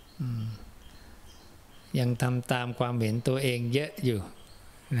ยังทำตามความเห็นตัวเองเยอะอยู่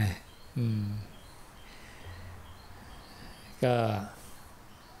นะก็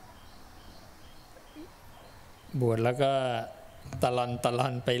บวชแล้วก็ตะลอ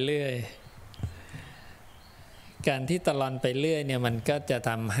นไปเรื่อยการที่ตะลอนไปเรื่อยเนี่ยมันก็จะ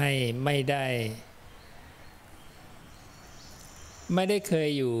ทำให้ไม่ได้เคย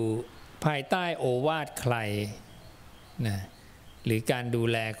อยู่ภายใต้โอวาทใครนะหรือการดู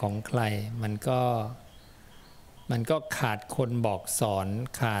แลของใครมันก็ขาดคนบอกสอน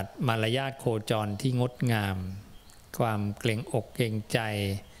ขาดมารยาทโคจรที่งดงามความเกรงอกเกรงใจ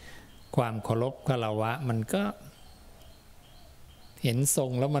ความเคารพคารวะมันก็เห็นทร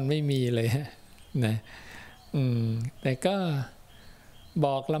งแล้วมันไม่มีเลยนะแต่ก็บ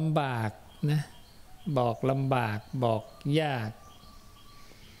อกลำบากนะบอกลำบากบอกยาก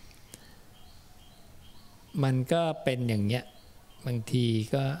มันก็เป็นอย่างเงี้ยบางที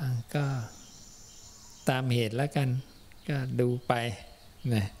ก็ตามเหตุแล้วกันก็ดูไป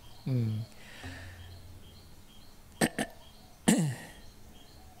นะ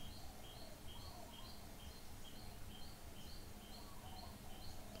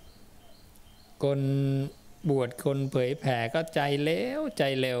คนบวชคนเผยแผ่ก็ใจเ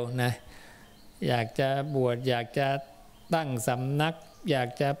ร็วนะอยากจะบวชอยากจะตั้งสำนักอยาก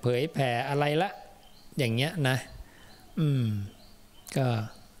จะเผยแผ่อะไรละอย่างเงี้ยนะก็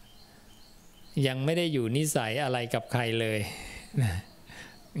ยังไม่ได้อยู่นิสัยอะไรกับใครเลยนะ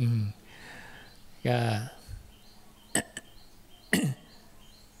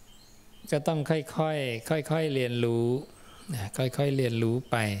ก็ต้องค่อยๆเรียนรู้นะค่อยๆเรียนรู้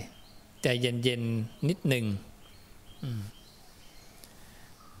ไปใจเย็นๆนิดหนึ่ง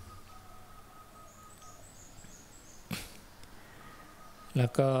แล้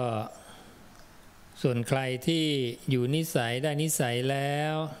วก็ส่วนใครที่อยู่นิสัยได้นิสัยแล้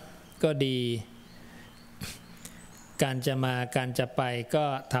วก็ดีการจะมาการจะไปก็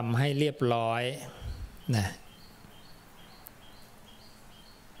ทำให้เรียบร้อยนะ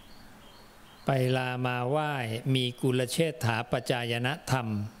ไปลามาไหว้มีกุลเชษฐาปัจจายนธรรม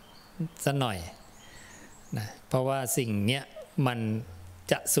ซะหน่อยนะเพราะว่าสิ่งเนี้ยมัน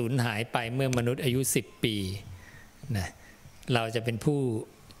จะสูญหายไปเมื่อมนุษย์อายุ10 ปีนะเราจะเป็นผู้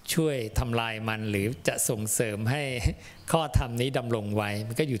ช่วยทำลายมันหรือจะส่งเสริมให้ข้อธรรมนี้ดำรงไว้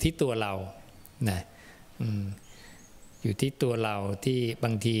มันก็อยู่ที่ตัวเรานะอยู่ที่ตัวเราที่บ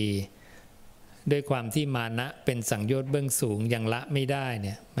างทีด้วยความที่มานะเป็นสังโยชน์เบื้องสูงยังละไม่ได้เ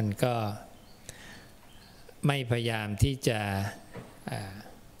นี่ยมันก็ไม่พยายามที่จะ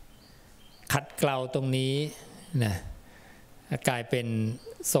ขัดเกลาตรงนี้นะกลายเป็น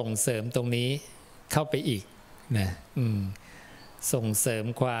ส่งเสริมตรงนี้เข้าไปอีกนะส่งเสริม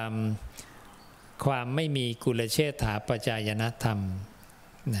ความไม่มีกุลเชษฐาปัจจายนธรรม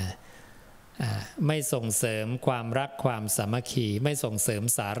นะไม่ส่งเสริมความรักความสามัคคีไม่ส่งเสริม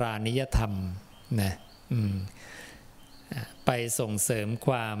สารานิยธรรมนะไปส่งเสริมค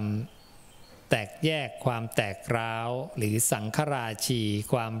วามแตกแยกความแตกร้าวหรือสังฆราชี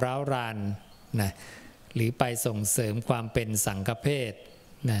ความร้าวรานนะหรือไปส่งเสริมความเป็นสังฆเพศ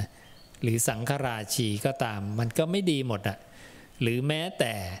นะหรือสังฆราชีก็ตามมันก็ไม่ดีหมดอ่ะหรือแม้แ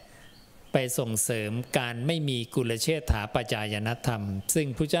ต่ไปส่งเสริมการไม่มีกุลเชษฐาปัจจายนธรรมซึ่ง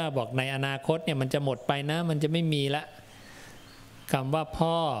พระเจ้าบอกในอนาคตเนี่ยมันจะหมดไปนะมันจะไม่มีละคำว่า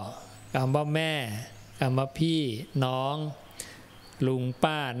พ่อคำว่าแม่คำว่าพี่น้องลุง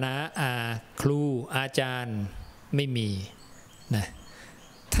ป้าน้าอาครูอาจารย์ไม่มีนะ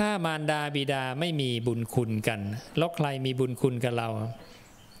ถ้ามารดาบิดาไม่มีบุญคุณกันแล้วใครมีบุญคุณกับเรา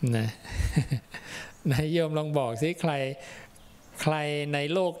นะนายโยมลองบอกสิใครใน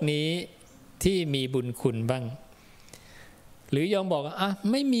โลกนี้ที่มีบุญคุณบ้างหรือยอมบอกอ่ะ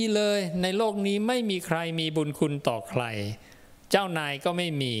ไม่มีเลยในโลกนี้ไม่มีใครมีบุญคุณต่อใครเจ้านายก็ไม่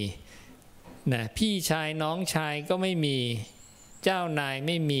มีนะพี่ชายน้องชายก็ไม่มีเจ้านายไ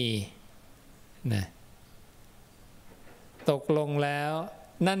ม่มีนะตกลงแล้ว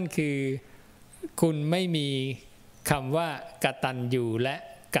นั่นคือคุณไม่มีคำว่ากตัญญูและ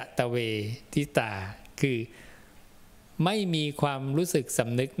กตเวทิตาคือไม่มีความรู้สึกส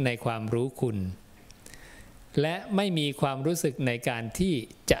ำนึกในความรู้คุณและไม่มีความรู้สึกในการที่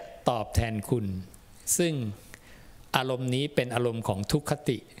จะตอบแทนคุณซึ่งอารมณ์นี้เป็นอารมณ์ของทุกข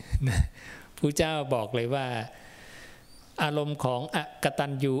ติพระเจ้าบอกเลยว่าอารมณ์ของอกตั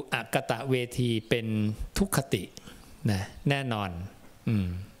ญญูอกตเวทีเป็นทุกขตินะแน่นอน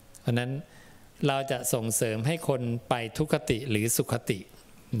เพราะนั้นเราจะส่งเสริมให้คนไปทุกขติหรือสุขติ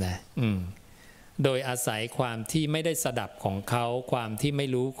นะโดยอาศัยความที่ไม่ได้สดับของเขาความที่ไม่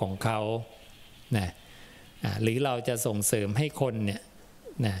รู้ของเขานะหรือเราจะส่งเสริมให้คนเนี่ย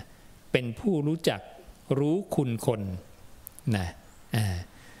นะเป็นผู้รู้จักรู้คุณคนนะ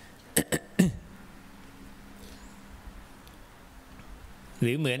ห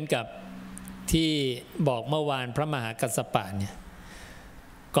รือเหมือนกับที่บอกเมื่อวานพระมหากัสสปะเนี่ย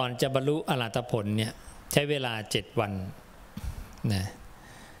ก่อนจะบรรลุอรหัตผลเนี่ยใช้เวลา7 วันนะ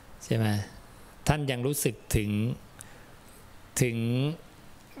ใช่ไหมท่านยังรู้สึกถึง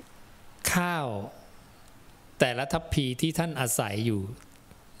ข้าวแต่ละทัพพีที่ท่านอาศัยอยู่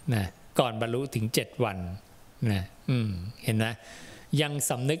นะก่อนบรรลุถึง7 วันนะเห็นไหมยัง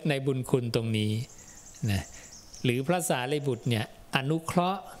สำนึกในบุญคุณตรงนี้นะหรือพระสารีบุตรเนี่ยอนุเคร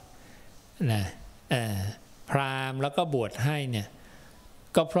าะห์นะพราหมณ์แล้วก็บวชให้เนี่ย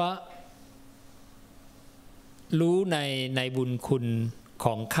ก็เพราะรู้ในบุญคุณข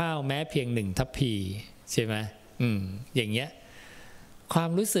องข้าวแม้เพียง1 ทัพพีใช่ไหมอย่างเงี้ยความ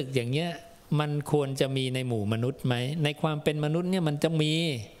รู้สึกอย่างเงี้ยมันควรจะมีในหมู่มนุษย์ไหมในความเป็นมนุษย์เนี่ยมันจะมี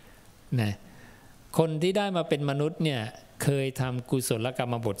นะคนที่ได้มาเป็นมนุษย์เนี่ยเคยทำกุศลกร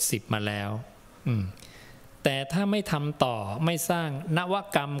รมบท10 มาแล้วแต่ถ้าไม่ทำต่อไม่สร้างนว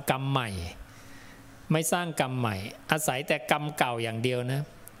กรรมใหม่ไม่สร้างกรรมใหม่อาศัยแต่กรรมเก่าอย่างเดียวนะ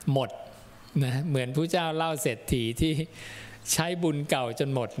หมด นะเหมือนพระเจ้าเล่าเศรษฐีที่ใช้บุญเก่าจน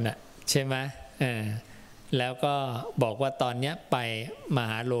หมดนะใช่ไหมแล้วก็บอกว่าตอนนี้ไปม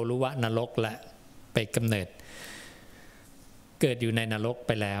หาโลลุวะนรกละไปกำเนิดเกิดอยู่ในนรกไ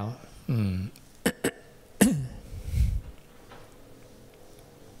ปแล้ว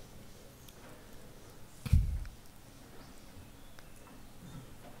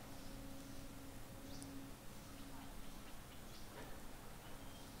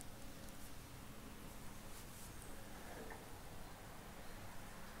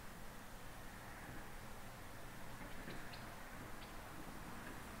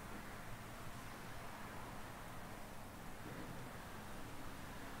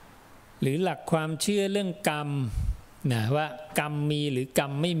หรือหลักความเชื่อเรื่องกรรมนะว่ากรรมมีหรือกรร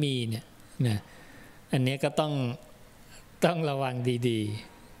มไม่มีเนี่ยนะอันนี้ก็ต้องระวังดี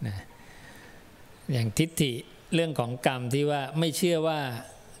ๆนะอย่างทิฏฐิเรื่องของกรรมที่ว่าไม่เชื่อว่า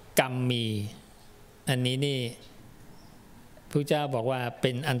กรรมมีอันนี้นี่พระเจ้าบอกว่าเ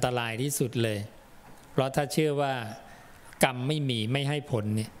ป็นอันตรายที่สุดเลยเพราะถ้าเชื่อว่ากรรมไม่มีไม่ให้ผล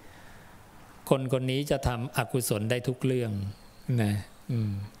เนี่ยคนคนนี้จะทำอกุศลได้ทุกเรื่องนะ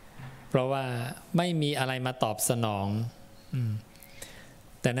เพราะว่าไม่มีอะไรมาตอบสนอง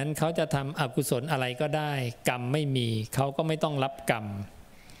แต่นั้นเขาจะทำอกุศลอะไรก็ได้กรรมไม่มีเขาก็ไม่ต้องรับกรรม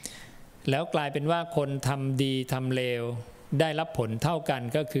แล้วกลายเป็นว่าคนทำดีทำเลวได้รับผลเท่ากัน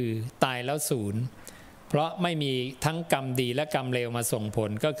ก็คือตายแล้วศูนย์เพราะไม่มีทั้งกรรมดีและกรรมเลวมาส่งผล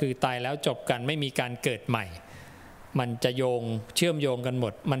ก็คือตายแล้วจบกันไม่มีการเกิดใหม่มันจะโยงเชื่อมโยงกันหม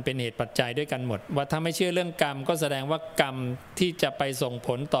ดมันเป็นเหตุปัจจัยด้วยกันหมดว่าถ้าไม่เชื่อเรื่องกรรมก็แสดงว่ากรรมที่จะไปส่งผ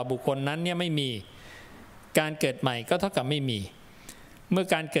ลต่อบุคคลนั้นเนี่ยไม่มีการเกิดใหม่ก็เท่ากับไม่มีเมื่อ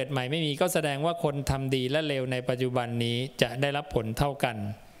การเกิดใหม่ไม่มีก็แสดงว่าคนทำดีและเลวในปัจจุบันนี้จะได้รับผลเท่ากัน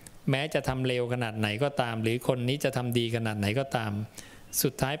แม้จะทำเลวขนาดไหนก็ตามหรือคนนี้จะทำดีขนาดไหนก็ตามสุ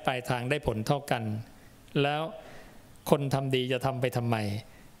ดท้ายปลายทางได้ผลเท่ากันแล้วคนทำดีจะทำไปทำไม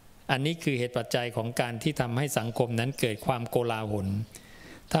อันนี้คือเหตุปัจจัยของการที่ทำให้สังคมนั้นเกิดความโกลาหล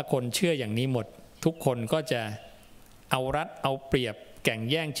ถ้าคนเชื่ออย่างนี้หมดทุกคนก็จะเอารัดเอาเปรียบแข่ง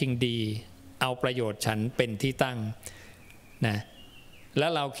แย่งชิงดีเอาประโยชน์ฉันเป็นที่ตั้งนะแล้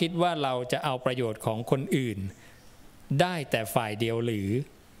วเราคิดว่าเราจะเอาประโยชน์ของคนอื่นได้แต่ฝ่ายเดียวหรือ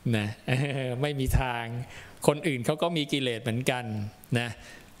นะไม่มีทางคนอื่นเขาก็มีกิเลสเหมือนกันนะ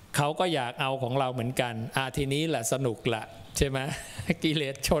เขาก็อยากเอาของเราเหมือนกันทีนี้แหละสนุกละใช่ไหมกิเล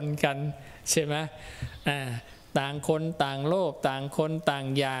สชนกันใช่ไหมต่างคนต่างโลภต่างคนต่าง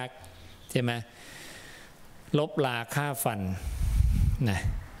อยากใช่ไหมลบลาฆ่าฟันนะ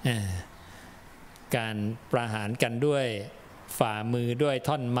การประหารกันด้วยฝ่ามือด้วย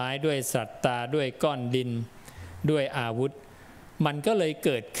ท่อนไม้ด้วยสัตตาด้วยก้อนดินด้วยอาวุธมันก็เลยเ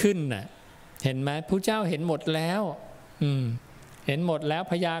กิดขึ้นน่ะเห็นไหมพระเจ้าเห็นหมดแล้วเห็นหมดแล้ว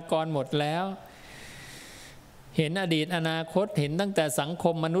พยากรณ์หมดแล้วเห็นอดีตอนาคตเห็นตั้งแต่สังค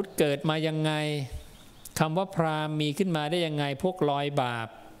มมนุษย์เกิดมายังไงคำว่าพราหมณ์มีขึ้นมาได้ยังไงพวกลอยบาป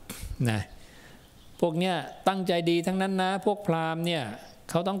นะพวกเนี้ยตั้งใจดีทั้งนั้นนะพวกพราหมณ์เนี่ย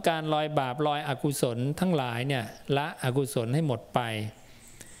เขาต้องการลอยบาปลอยอกุศลทั้งหลายเนี่ยละอกุศลให้หมดไป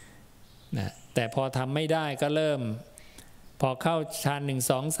นะแต่พอทำไม่ได้ก็เริ่มพอเข้าฌาน1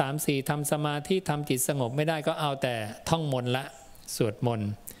 2 3 4ทำสมาธิทำจิตสงบไม่ได้ก็เอาแต่ท่องมนต์ละสวดมนต์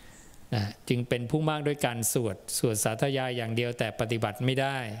นะจึงเป็นผู้มากด้วยการสวดสาธยายอย่างเดียวแต่ปฏิบัติไม่ไ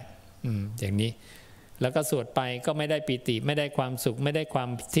ด้อย่างนี้แล้วก็สวดไปก็ไม่ได้ปิติไม่ได้ความสุขไม่ได้ความ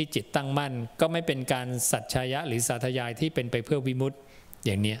ที่จิตตั้งมั่นก็ไม่เป็นการสัจชายะหรือสาธยายที่เป็นไปเพื่อวิมุตติอ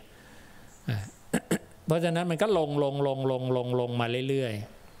ย่างนี้เพราะฉะนั้นมันก็ลงมาเรื่อย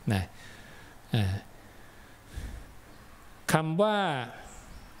ๆนะคำว่า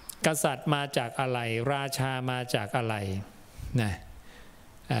กษัตริย์มาจากอะไรราชามาจากอะไรนะ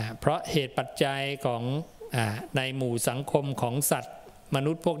เพราะเหตุปัจจัยของในหมู่สังคมของสัตว์ม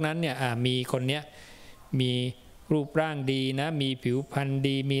นุษย์พวกนั้นเนี่ยมีคนเนี้ยมีรูปร่างดีนะมีผิวพรรณ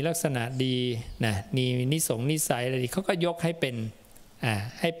ดีมีลักษณะดีนะมีนิสัยอะไรดีเขาก็ยกให้เ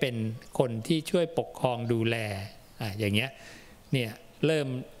ป็นคนที่ช่วยปกครองดูแลอย่างเงี้ยเนี่ยเ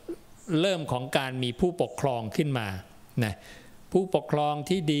ริ่มของการมีผู้ปกครองขึ้นมานะผู้ปกครอง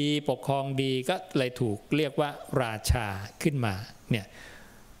ที่ดีปกครองดีก็เลยถูกเรียกว่าราชาขึ้นมาเนี่ย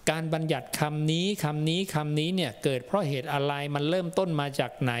การบัญญัติคำนี้เนี่ยเกิดเพราะเหตุอะไรมันเริ่มต้นมาจา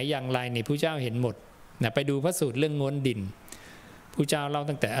กไหนอย่างไรเนี่ยพระเจ้าเห็นหมดนะไปดูพระสูตรเรื่องง้วนดินพระเจ้าเล่า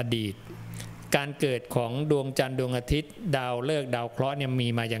ตั้งแต่อดีตการเกิดของดวงจันทร์ดวงอาทิตย์ดาวฤกษ์ดาวเคราะห์เนี่ยมี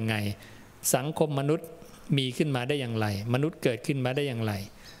มาอย่างไงสังคมมนุษย์มีขึ้นมาได้อย่างไรมนุษย์เกิดขึ้นมาได้อย่างไร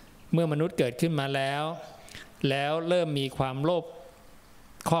เมื่อมนุษย์เกิดขึ้นมาแล้วเริ่มมีความโลภ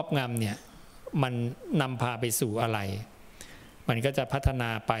ครอบงำเนี่ยมันนำพาไปสู่อะไรม มันก็จะพัฒน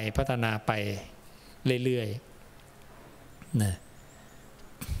าไปเรื่อยๆนะ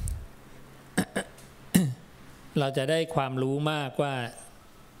เราจะได้ความรู้มากว่า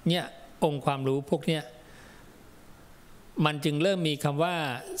เนี่ยองค์ความรู้พวกเนี้ยมันจึงเริ่มมีคำว่า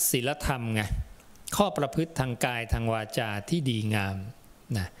ศีลธรรมไงข้อประพฤติทางกายทางวาจาที่ดีงาม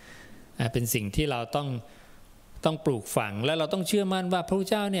นะเป็นสิ่งที่เราต้องปลูกฝังและเราต้องเชื่อมั่นว่าพระพุทธ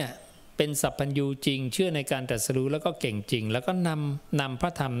เจ้าเนี่ยเป็นสัพพัญญูจริงเชื่อในการตรัสรู้แล้วก็เก่งจริงแล้วก็นำพร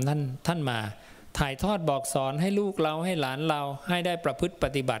ะธรรมท่านมาถ่ายทอดบอกสอนให้ลูกเราให้หลานเราให้ได้ประพฤติป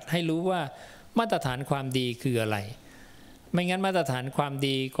ฏิบัติให้รู้ว่ามาตรฐานความดีคืออะไรไม่งั้นมาตรฐานความ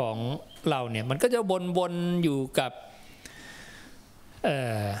ดีของเราเนี่ยมันก็จะวนอยู่กับ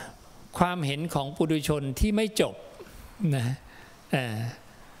ความเห็นของปุถุชนที่ไม่จบนะ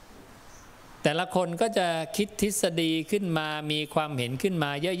แต่ละคนก็จะคิดทฤษฎีขึ้นมามีความเห็นขึ้นม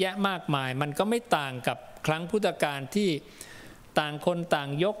าเยอะแยะมากมายมันก็ไม่ต่างกับครั้งพุทธกาลที่ต่างคนต่าง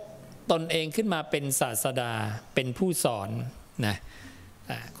ยกตนเองขึ้นมาเป็นศาสดาเป็นผู้สอนนะ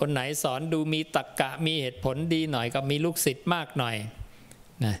คนไหนสอนดูมีตรรกะมีเหตุผลดีหน่อยก็มีลูกศิษย์มากหน่อย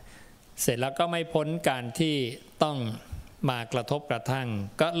นะเสร็จแล้วก็ไม่พ้นการที่ต้องมากระทบกระทั่ง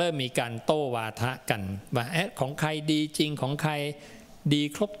ก็เริ่มมีการโต้วาทะกันว่าของใครดีจริงของใครดี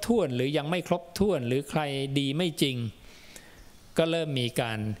ครบถ้วนหรือยังไม่ครบถ้วนหรือใครดีไม่จริงก็เริ่มมีก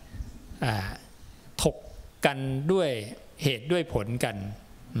ารถกกันด้วยเหตุด้วยผลกัน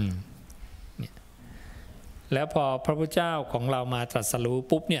แล้วพอพระพุทธเจ้าของเรามาตรัสรู้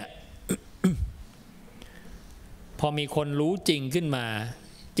ปุ๊บเนี่ย พอมีคนรู้จริงขึ้นมา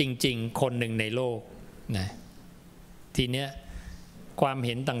จริงๆคนหนึ่งในโลกนะทีเนี้ยความเ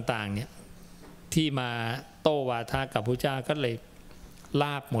ห็นต่างๆเนี่ยที่มาโต้วาทะกับพระเจ้าก็เลยล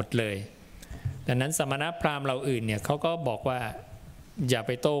าบหมดเลยดังนั้นสมณพราหมณ์เราอื่นเนี่ยเขาก็บอกว่าอย่าไ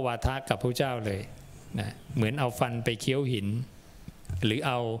ปโต้วาทะกับพระเจ้าเลยนะเหมือนเอาฟันไปเคี้ยวหินหรือเ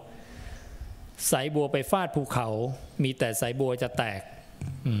อาสายบัวไปฟาดภูเขามีแต่สายบัวจะแตก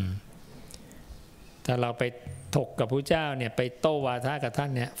ถ้าเราไปถกกับพระเจ้าเนี่ยไปโต้วาทะกับท่า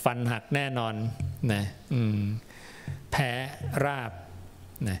นเนี่ยฟันหักแน่นอนนะแพ้ราบ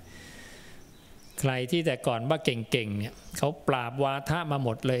นะใครที่แต่ก่อนว่าเก่งๆเนี่ยเขาปราบวาทะมาหม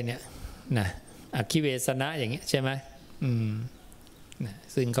ดเลยเนี่ยนะอคิเวสนะอย่างเงี้ยใช่ไหมนะ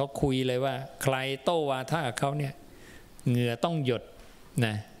ซึ่งเขาคุยเลยว่าใครโต้วาทะกับเขาเนี่ยเหงื่อต้องหยดน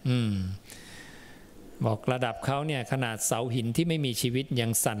ะบอกระดับเขาเนี่ยขนาดเสาหินที่ไม่มีชีวิตยั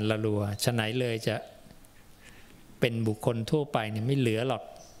งสั่นละลัวฉะไหนเลยจะเป็นบุคคลทั่วไปเนี่ยไม่เหลือหรอก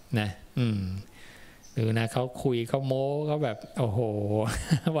นะดูนะเขาคุยเขาโม้เขาแบบโอ้โห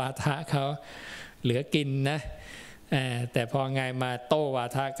วาทะเขาเหลือกินนะแต่พอไงมาโต้วา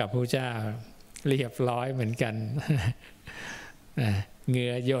ทะกับพระเจ้าเรียบร้อยเหมือนกันเห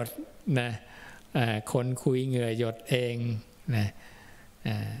งื่อหยดนะคนคุยเหงื่อหยดเองนะ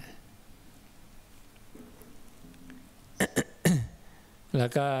แล้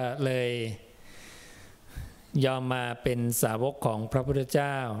วก็เลยยอมมาเป็นสาวกของพระพุทธเ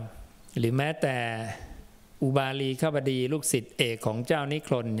จ้าหรือแม้แต่อุบาลีข้าบดีลูกศิษย์เอกของเจ้านิค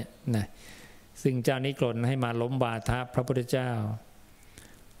รนเนี่ยนะซึ่งเจ้านิครนให้มาล้มวาทะพระพุทธเจ้า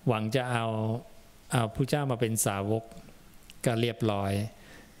หวังจะเอาพระเจ้ามาเป็นสาวกก็เรียบร้อย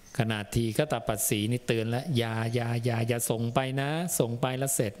ขนาดทีก็ตปัสสีนี่เตือนแล้วอย่าส่งไปนะส่งไปแล้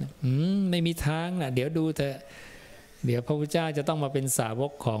วเสร็จไม่มีทางนะเดี๋ยวดูเถอะเดี๋ยวพระพุทธเจ้าจะต้องมาเป็นสาว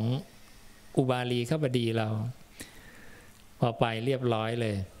กของอุบาลีข้าบดีเราพอไปเรียบร้อยเล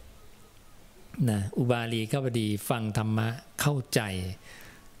ยนะอุบาลีข้าบดีฟังธรรมะเข้าใ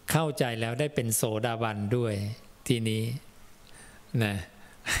จแล้วได้เป็นโสดาบันด้วยทีนี้นะ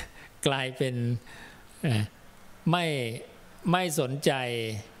กลายเป็นไม่สนใจ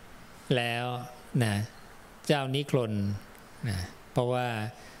แล้วนะเจ้านิครนนะเพราะว่า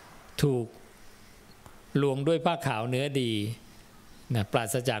ถูกลวงด้วยผ้าขาวเนื้อดีนะปรา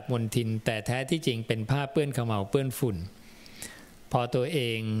ศจากมลทินแต่แท้ที่จริงเป็นผ้าเปื้อนเขม่าเปื้อนฝุ่นพอตัวเอ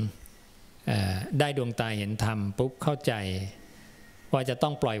งได้ดวงตาเห็นธรรมปุ๊บเข้าใจว่าจะต้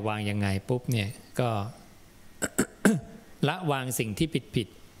องปล่อยวางยังไงปุ๊บเนี่ยก็ ละวางสิ่งที่ผิด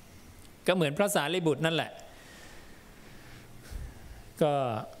ก็เหมือนพระสารีบุตรนั่นแหละก็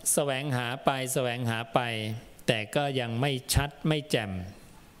แสวงหาไปแต่ก็ยังไม่ชัดไม่แจ่ม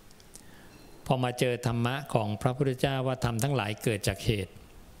พอมาเจอธรรมะของพระพุทธเจ้าว่าธรรมทั้งหลายเกิดจากเหตุ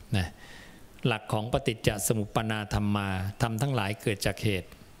นะหลักของปฏิจจสมุปปนาธรรมาธรรมทั้งหลายเกิดจากเหตุ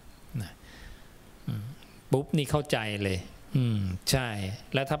นะปุ๊บนี่เข้าใจเลยใช่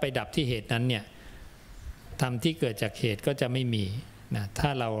แล้วถ้าไปดับที่เหตุนั้นเนี่ยธรรมที่เกิดจากเหตุก็จะไม่มีนะถ้า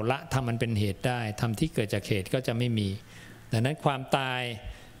เราละธรรมมันเป็นเหตุได้ธรรมที่เกิดจากเหตุก็จะไม่มีดังนั้นความตาย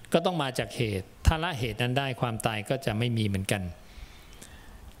ก็ต้องมาจากเหตุธ ถ้าละเหตุนั้นได้ความตายก็จะไม่มีเหมือนกัน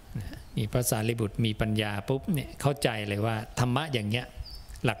นี่พระสารีบุตรมีปัญญาปุ๊บเนี่ยเข้าใจเลยว่าธรรมะอย่างเงี้ย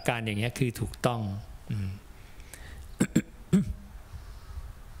หลักการอย่างเงี้ยคือถูกต้อง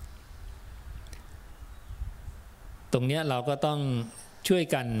ตรงเนี้ยเราก็ต้องช่วย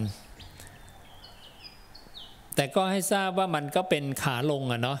กันแต่ก็ให้ทราบว่ามันก็เป็นขาลง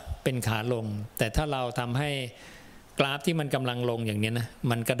อะเนาะเป็นขาลงแต่ถ้าเราทำให้กราฟที่มันกำลังลงอย่างนี้นะ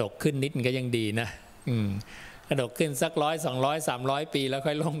มันกระดกขึ้นนิดก็ยังดีนะกระดกขึ้นสัก100 200 300 ปีแล้ว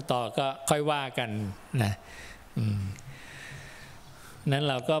ค่อยลงต่อก็ค่อยว่ากันนะนั้น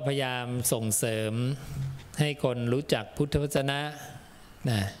เราก็พยายามส่งเสริมให้คนรู้จักพุทธวจนะ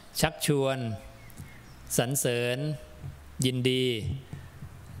นะชักชวนสรรเสริญยินดี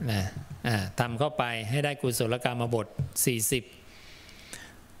นะทำเข้าไปให้ได้กุศลกรรมบท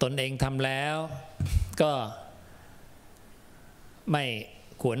40ตนเองทำแล้วก็ไม่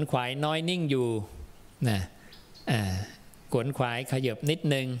ขวนขวายน้อยนิ่งอยู่นะขวนขวายขยับนิด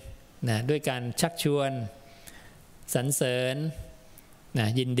นึงนะด้วยการชักชวนสรรเสริญนะ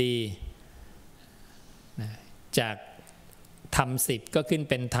ยินดีนะจากธรรม10ก็ขึ้น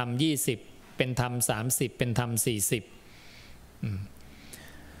เป็นธรรม20เป็นธรรม30เป็นธรรม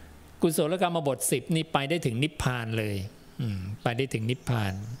40กุศลกรรมบท10นี่ไปได้ถึงนิพพานเลยไปได้ถึงนิพพา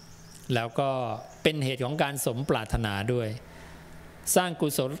นแล้วก็เป็นเหตุของการสมปรารถนาด้วยสร้าง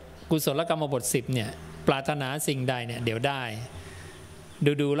กุศลกรรมบท10เนี่ยปรารถนาสิ่งใดเนี่ยเดี๋ยวได้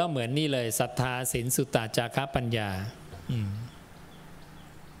ดูแล้วเหมือนนี่เลยศรัทธาศีลสุตตะจาคะปัญญา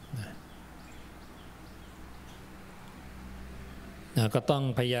ก็ต้อง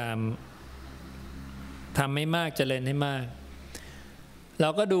พยายามทำให้มากเจริญให้มากเรา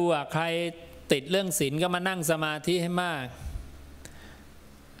ก็ดูใครติดเรื่องศีลก็มานั่งสมาธิให้มาก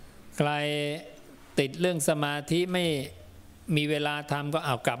ใครติดเรื่องสมาธิไม่มีเวลาทำก็เอ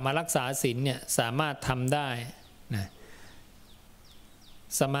ากลับมารักษาศีลเนี่ยสามารถทำได้นะ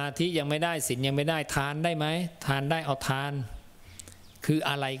สมาธิยังไม่ได้ศีลยังไม่ได้ทานได้ไหมทานได้เอาทานคือ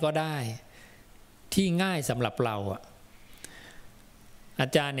อะไรก็ได้ที่ง่ายสำหรับเราอา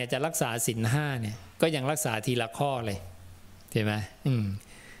จารย์เนี่ยจะรักษาศีล5เนี่ยก็ยังรักษาทีละข้อเลยใช่ไหม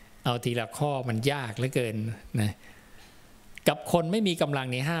เอาทีละข้อมันยากเหลือเกินนะกับคนไม่มีกำลัง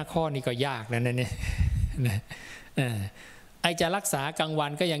ใน5ข้อนี่ก็ยากนะเนี่ยนะไอจะรักษากลางวั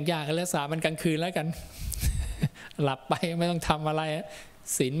นก็ยังยากรักษามันกลางคืนแล้วกัน หลับไปไม่ต้องทำอะไร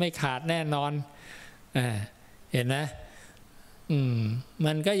ศีลไม่ขาดแน่นอนเห็นนะ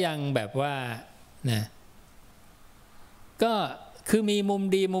มันก็ยังแบบว่านะก็คือมีมุม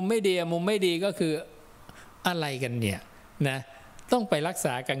ดีมุมไม่ดีมุมไม่ดีก็คืออะไรกันเนี่ยนะต้องไปรักษ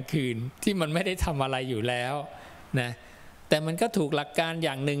ากลางคืนที่มันไม่ได้ทำอะไรอยู่แล้วนะแต่มันก็ถูกหลักการอ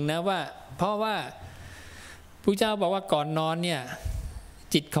ย่างหนึ่งนะว่าเพราะว่าพระเจ้าบอกว่าก่อนนอนเนี่ย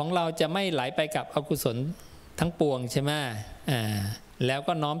จิตของเราจะไม่ไหลไปกับอกุศลทั้งปวงใช่ไหมแล้ว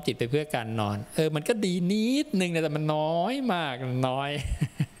ก็น้อมจิตไปเพื่อการนอนมันก็ดีนิดนึงนะแต่มันน้อยมากน้อย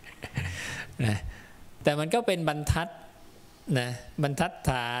นะแต่มันก็เป็นบรรทัดนะบรรทัด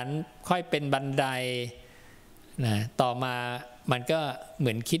ฐานค่อยเป็นบันไดนะต่อมามันก็เห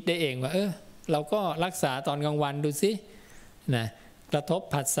มือนคิดได้เองว่าเราก็รักษาตอนกลางวันดูสินะกระทบ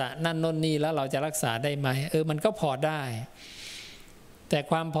ผัสสะนั่นโน่นนี่แล้วเราจะรักษาได้ไหมมันก็พอได้แต่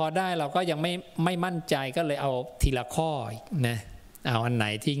ความพอได้เราก็ยังไม่มั่นใจก็เลยเอาทีละข้อนะเอาอันไหน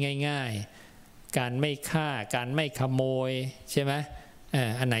ที่ง่ายๆการไม่ฆ่าการไม่ขโมยใช่ไหม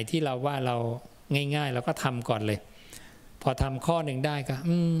อันไหนที่เราว่าเราง่ายๆเราก็ทำก่อนเลยพอทำข้อหนึ่งได้ก็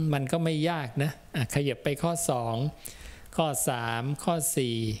มันก็ไม่ยากนะขยับไปข้อ2ข้อ3ข้อ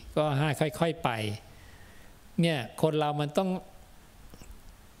4ข้อ5ค่อยๆไปเนี่ยคนเรามัน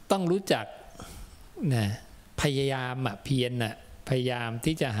ต้องรู้จักนะพยายามเพียรพยายาม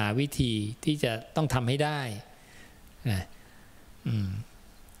ที่จะหาวิธีที่จะต้องทำให้ได้นะ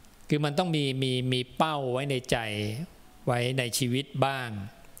คือมันต้องมีเป้าไว้ในใจไว้ในชีวิตบ้าง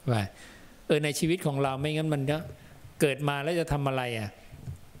ว่าในชีวิตของเราไม่งั้นมันก็เกิดมาแล้วจะทำอะไร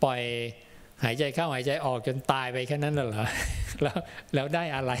ปล่อยหายใจเข้าหายใจออกจนตายไปแค่นั้นเหรอแล้วได้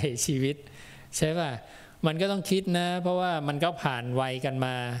อะไรชีวิตใช่ป่ะมันก็ต้องคิดนะเพราะว่ามันก็ผ่านวัยกันม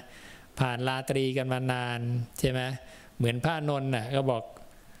าผ่านราตรีกันมานานใช่ไหมเหมือนพระนนท์ก็บอก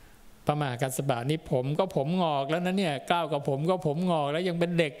พระมหากัสสปะนี่ผมงอกแล้วนะเนี่ยก้าวกับผมงอกแล้วยังเป็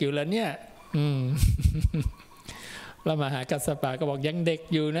นเด็กอยู่แล้วเนี่ยพระมหากัสสปะก็บอกยังเด็ก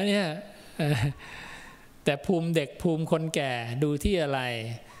อยู่นะเนี่ยแต่ภูมิเด็กภูมิคนแก่ดูที่อะไร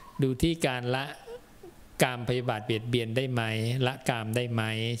ดูที่การละกามพยาบาทเบียดเบียนได้ไหมละกามได้ไหม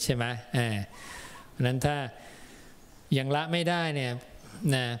ใช่ไหมนั้นถ้ายังละไม่ได้เนี่ย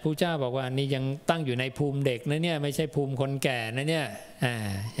นะพระเจ้าบอกว่านี่ยังตั้งอยู่ในภูมิเด็กนะเนี่ยไม่ใช่ภูมิคนแก่นะเนี่ย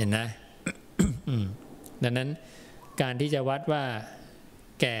เห็นนะ ดังนั้นการที่จะวัดว่า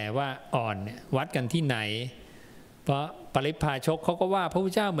แก่ว่าอ่อนเนี่ยวัดกันที่ไหนเพราะปริพพาชกเขาก็ว่าพระพุท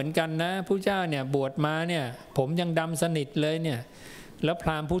ธเจ้าเหมือนกันนะพระพุทธเจ้าเนี่ยบวชมาเนี่ยผมยังดำสนิทเลยเนี่ยแล้วพ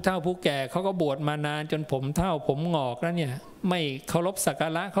ราหมณ์ผู้เฒ่าผู้แก่เขาก็บวชมานานจนผมเฒ่าผมงอกแล้วเนี่ยไม่เคารพสักกา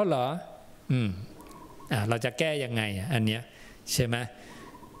ระเขาเหรอเราจะแก้ยังไงอันเนี้ยใช่ไหม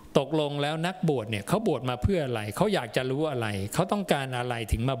ตกลงแล้วนักบวชเนี่ยเขาบวชมาเพื่ออะไรเขาอยากจะรู้อะไรเขาต้องการอะไร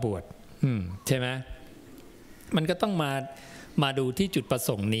ถึงมาบวชใช่ไหมมันก็ต้องมาดูที่จุดประส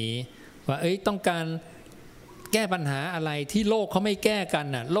งค์นี้ว่าต้องการแก้ปัญหาอะไรที่โลกเขาไม่แก้กัน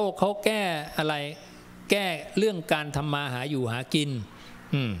น่ะโลกเขาแก้อะไรแก้เรื่องการทำมาหาอยู่หากิน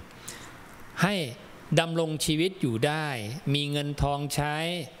ให้ดำรงชีวิตอยู่ได้มีเงินทองใช้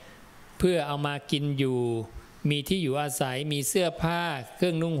เพื่อเอามากินอยู่มีที่อยู่อาศัยมีเสื้อผ้าเครื่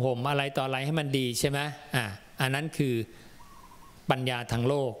องนุ่งห่มอะไรต่ออะไรให้มันดีใช่ไหมอันนั้นคือปัญญาทาง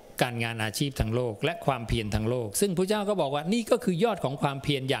โลกการงานอาชีพทางโลกและความเพียรทางโลกซึ่งพระเจ้าก็บอกว่านี่ก็คือยอดของความเ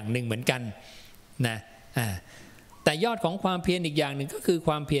พียรอย่างหนึ่งเหมือนกันนะแต่ยอดของความเพียรอีกอย่างหนึ่งก็คือค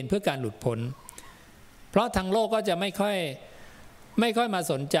วามเพียรเพื่อการหลุดพ้นเพราะทางโลกก็จะไม่ค่อยมา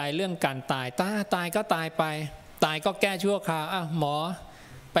สนใจเรื่องการตายก็ตายไปตายก็แก้ชั่วคราวหมอ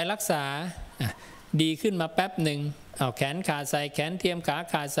ไปรักษาดีขึ้นมาแป๊บหนึ่งเอาแขนขาใส่แขนเทียมขา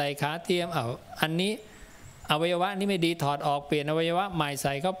ขาใส่ขาเทียมอันนี้อวัยวะนี้ไม่ดีถอดออกเปลี่ยนอวัยวะใหม่ใ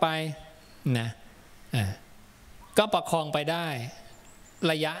ส่เข้าไปนะก็ประคองไปได้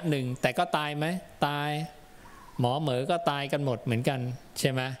ระยะหนึ่งแต่ก็ตายไหมตายหมอเหมอก็ตายกันหมดเหมือนกันใ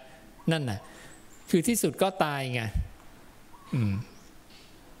ช่ไหมนั่นน่ะคือที่สุดก็ตายไง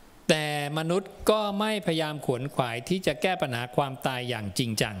แต่มนุษย์ก็ไม่พยายามขวนขวายที่จะแก้ปัญหาความตายอย่างจริ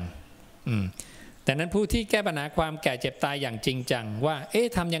งจังแต่นั้นผู้ที่แก้ปัญหาความแก่เจ็บตายอย่างจริงจังว่า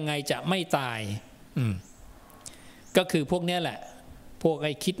ทำยังไงจะไม่ตายก็คือพวกนี้แหละพวกไ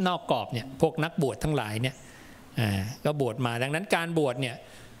อ้คิดนอกกรอบเนี่ยพวกนักบวชทั้งหลายเนี่ยก็บวชมาดังนั้นการบวชเนี่ย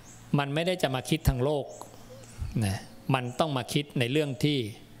มันไม่ได้จะมาคิดทางโลกนะมันต้องมาคิดในเรื่องที่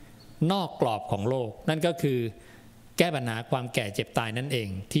นอกกรอบของโลกนั่นก็คือแก้ปัญหาความแก่เจ็บตายนั่นเอง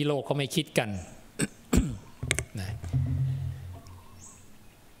ที่โลกเขาไม่คิดกัน นะ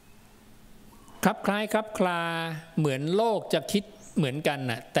ครับคล้ายครับคลาเหมือนโลกจะคิดเหมือนกัน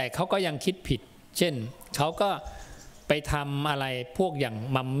น่ะแต่เขาก็ยังคิดผิดเช่นเขาก็ไปทำอะไรพวกอย่าง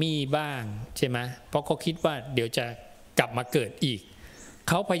มัมมี่บ้างใช่ไหมเพราะเขาคิดว่าเดี๋ยวจะกลับมาเกิดอีก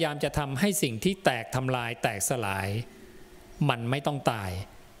เขาพยายามจะทำให้สิ่งที่แตกทำลายแตกสลายมันไม่ต้องตาย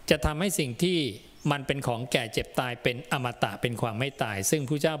จะทำให้สิ่งที่มันเป็นของแก่เจ็บตายเป็นอมตะเป็นความไม่ตายซึ่ง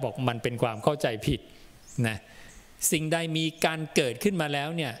พระเจ้าบอกมันเป็นความเข้าใจผิดนะสิ่งใดมีการเกิดขึ้นมาแล้ว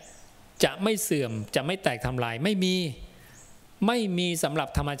เนี่ยจะไม่เสื่อมจะไม่แตกทำลายไม่มีสำหรับ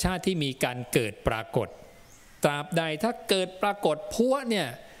ธรรมชาติที่มีการเกิดปรากฏตราบใดถ้าเกิดปรากฏพัวเนี่ย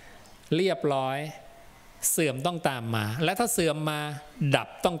เรียบร้อยเสื่อมต้องตามมาและถ้าเสื่อมมาดับ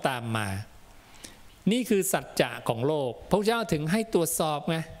ต้องตามมานี่คือสัจจะของโลกพระเจ้าถึงให้ตรวจสอบ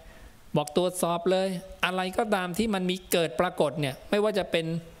ไงบอกตรวจสอบเลยอะไรก็ตามที่มันมีเกิดปรากฏเนี่ยไม่ว่าจะเป็น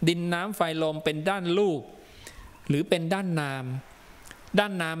ดินน้ำไฟลมเป็นด้านรูปหรือเป็นด้านนามด้า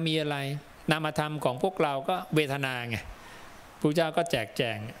นนามมีอะไรนามธรรมของพวกเราก็เวทนาไงพระเจ้าก็แจกแจ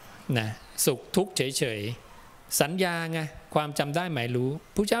งนะสุขทุกข์เฉยๆสัญญาไงความจำได้หมายรู้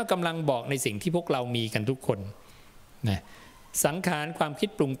พระเจ้ากำลังบอกในสิ่งที่พวกเรามีกันทุกคนนะสังขารความคิด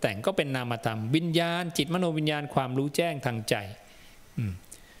ปรุงแต่งก็เป็นนามธรรมวิญญาณจิตมโนวิญญาณความรู้แจ้งทางใจ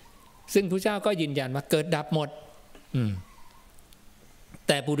ซึ่งพระเจ้าก็ยืนยันว่าเกิดดับหมดแ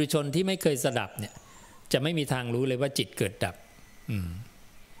ต่ปุถุชนที่ไม่เคยสดับเนี่ยจะไม่มีทางรู้เลยว่าจิตเกิดดับ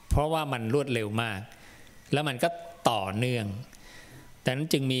เพราะว่ามันรวดเร็วมากแล้วมันก็ต่อเนื่องแต่นั้น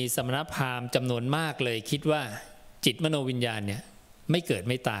จึงมีสมณพราหมณ์จำนวนมากเลยคิดว่าจิตมโนวิญญาณเนี่ยไม่เกิด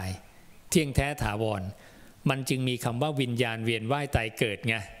ไม่ตายเที่ยงแท้ถาวรมันจึงมีคำว่าวิญญาณเวียนว่ายตายเกิด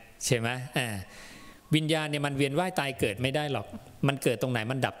ไงใช่ไหมวิญญาณเนี่ยมันเวียนว่ายตายเกิดไม่ได้หรอกมันเกิดตรงไหน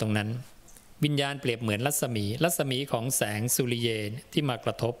มันดับตรงนั้นวิญญาณเปรียบเหมือนรัศมีของแสงสุริเยนที่มาก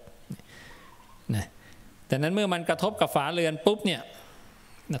ระทบนะแต่นั้นเมื่อมันกระทบกับฝาเรือนปุ๊บเนี่ย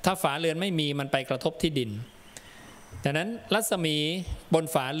ถ้าฝาเรือนไม่มีมันไปกระทบที่ดินดังนั้นรัศมีบน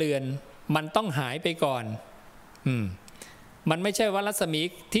ฝาเรือนมันต้องหายไปก่อนมันไม่ใช่ว่ารัศมี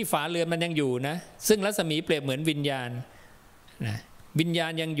ที่ฝาเรือนมันยังอยู่นะซึ่งรัศมีเปรียบเหมือนวิญญาณนะวิญญา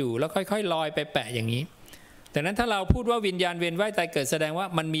ณยังอยู่แล้วค่อยๆลอยไปแปะอย่างนี้แต่นั้นถ้าเราพูดว่าวิญญาณเวียนว่ายตายเกิดแสดงว่า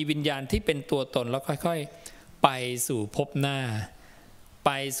มันมีวิญญาณที่เป็นตัวตนแล้วค่อยๆไปสู่ภพหน้าไ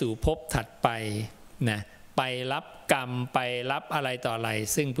ปสู่ภพถัดไปนะไปรับกรรมไปรับอะไรต่ออะไร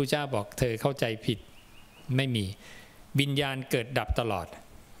ซึ่งพระเจ้าบอกเธอเข้าใจผิดไม่มีวิญญาณเกิดดับตลอด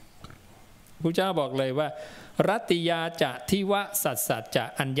พระเจ้าบอกเลยว่ารัตติยาจะทิวะสัสสัจจะ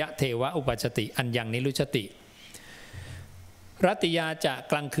อัญญเทวะอุปัชชติอัญญังนิรุชติรัตติยาจะ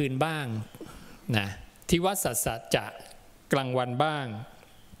กลางคืนบ้างนะทิวะสัสสัจจะกลางวันบ้าง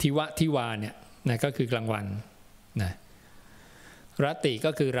ทิวะทิวาเนี่ยนะก็คือกลางวันนะรัตติ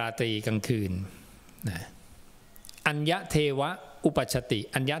ก็คือราตรีกลางคืนนะอัญญเทวะอุปัชชติ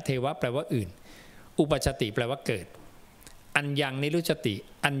อัญญเทวะแปลว่าอื่นอุปัชชติแปลว่าเกิดอัญญังนิรุชติ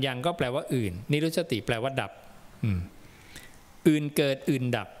อัญญังก็แปลว่าอื่นนิรุชติแปลว่าดับอื่นเกิดอื่น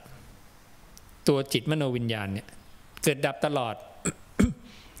ดับตัวจิตมโนวิญญาณเนี่ยเกิดดับตลอด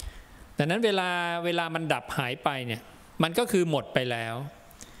ดังนั้นเวลามันดับหายไปเนี่ยมันก็คือหมดไปแล้ว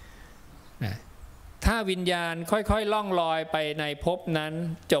นะถ้าวิญญาณค่อยๆล่องลอยไปในภพนั้น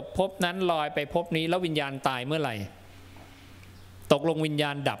จบภพนั้นลอยไปภพนี้แล้ววิญญาณตายเมื่อไหร่ตกลงวิญญา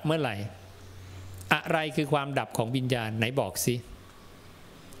ณดับเมื่อไหร่อะไรคือความดับของวิญญาณไหนบอกสิ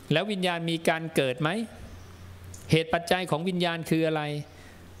แล้ววิญญาณมีการเกิดไหมเหตุปัจจัยของวิญญาณคืออะไร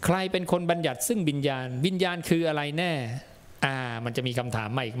ใครเป็นคนบัญญัติซึ่งวิญญาณวิญญาณคืออะไรแน่มันจะมีคำถาม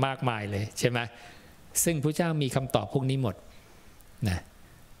มาอีกมากมายเลยใช่ไหมซึ่งพระเจ้ามีคำตอบพวกนี้หมดนะ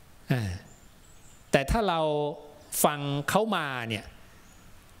แต่ถ้าเราฟังเขามาเนี่ย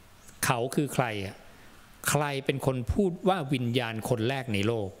เขาคือใครใครเป็นคนพูดว่าวิญญาณคนแรกใน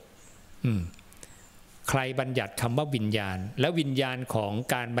โลกใครบัญญัติคำว่าวิญญาณแล้ววิญญาณของ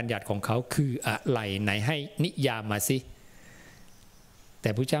การบัญญัติของเขาคืออะไรไหนให้นิยามมาสิแต่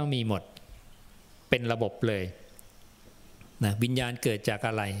พระเจ้ามีหมดเป็นระบบเลยนะวิญญาณเกิดจาก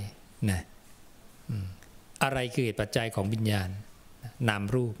อะไรนะอะไรคือเหตุปัจจัยของวิญญาณนาม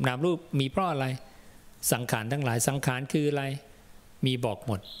รูปมีเพราะอะไรสังขารทั้งหลายสังขารคืออะไรมีบอกห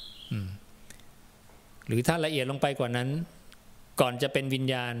มดหรือถ้าละเอียดลงไปกว่านั้นก่อนจะเป็นวิญ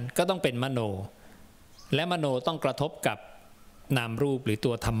ญาณก็ต้องเป็นมโนและมโนต้องกระทบกับนามรูปหรือ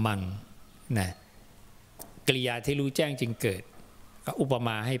ตัวธรรมังนะกริยาที่รู้แจ้งจึงเกิดก็อุปม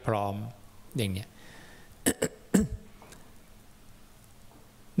าให้พร้อมอย่างเนี้ย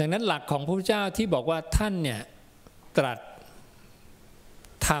ดังนั้นหลักของพระพุทธเจ้าที่บอกว่าท่านเนี่ยตรัส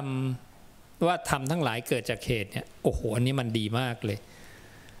ธรรมว่าธรรมทั้งหลายเกิดจากเหตุเนี่ยโอ้โหอันนี้มันดีมากเลย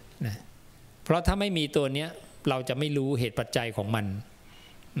นะเพราะถ้าไม่มีตัวเนี้ยเราจะไม่รู้เหตุปัจจัยของมัน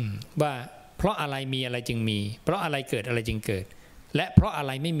ว่าเพราะอะไรมีอะไรจึงมีเพราะอะไรเกิดอะไรจึงเกิดและเพราะอะไ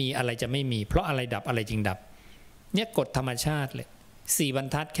รไม่มีอะไรจะไม่มีเพราะอะไรดับอะไรจึงดับเนี่ยกฎธรรมชาติเลย4 บรร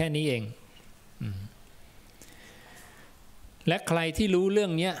ทัดแค่นี้เองและใครที่รู้เรื่อ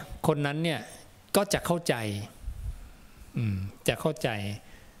งนี้คนนั้นเนี่ยก็จะเข้าใจจะเข้าใจ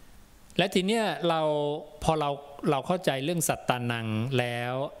และทีเนี้ยพอเราเข้าใจเรื่องสัตตานังแล้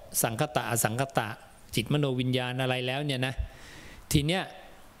วสังคตะอสังคตะจิตมโนวิญญาณอะไรแล้วเนี่ยนะทีเนี้ย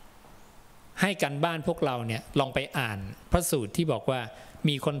ให้กันบ้านพวกเราเนี่ยลองไปอ่านพระสูตรที่บอกว่า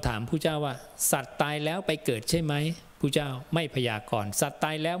มีคนถามผู้เจ้าว่าสัตว์ตายแล้วไปเกิดใช่ไหมผู้เจ้าไม่พยากรณ์สัตว์ต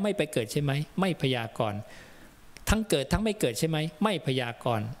ายแล้วไม่ไปเกิดใช่ไหมไม่พยากรณ์ทั้งเกิดทั้งไม่เกิดใช่ไหมไม่พยาก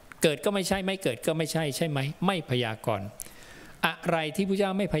รณ์เกิดก็ไม่ใช่ไม่เกิดก็ไม่ใช่ใช่ไหมไม่พยากรณ์อะไรที่ผู้เจ้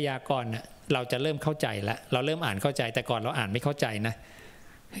าไม่พยากรณ์น่ะเราจะเริ่มเข้าใจแล้วเราเริ่มอ่านเข้าใจแต่ก่อนเราอ่านไม่เข้าใจนะ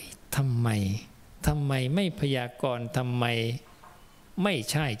ทำไมไม่พยากรณ์ทำไมไม่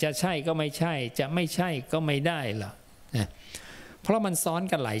ใช่จะใช่ก็ไม่ใช่จะไม่ใช่ก็ไม่ได้หรอนะเพราะมันซ้อน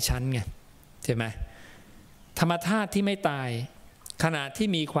กันหลายชั้นไงใช่ไหมธรรมธาตุที่ไม่ตายขณะที่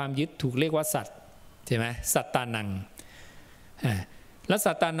มีความยึดถูกเรียกว่าสัตว์ใช่ไหมสัตตานังแล้ว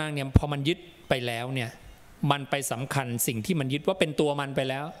สัตตานังเนี่ยพอมันยึดไปแล้วเนี่ยมันไปสำคัญสิ่งที่มันยึดว่าเป็นตัวมันไป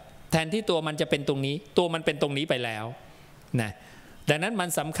แล้วแทนที่ตัวมันจะเป็นตรงนี้ตัวมันเป็นตรงนี้ไปแล้วนะดังนั้นมัน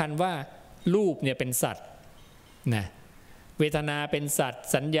สำคัญว่ารูปเนี่ยเป็นสัตว์นะเวทนาเป็นสัตว์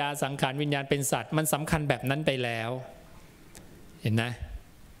สัญญาสังขารวิญญาณเป็นสัตว์มันสำคัญแบบนั้นไปแล้วเห็นนะ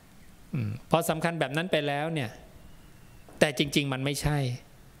พอสำคัญแบบนั้นไปแล้วเนี่ยแต่จริงๆมันไม่ใช่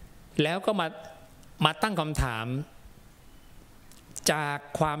แล้วก็มาตั้งคำถามจาก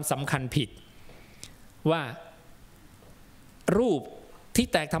ความสำคัญผิดว่ารูปที่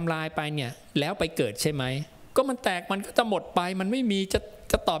แตกทำลายไปเนี่ยแล้วไปเกิดใช่ไหมก็มันแตกมันก็จะหมดไปมันไม่มี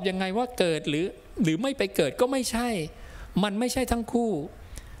จะตอบยังไงว่าเกิดหรือไม่ไปเกิดก็ไม่ใช่มันไม่ใช่ทั้งคู่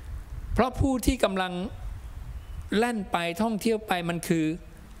เพราะผู้ที่กำลังแล่นไปท่องเที่ยวไปมันคือ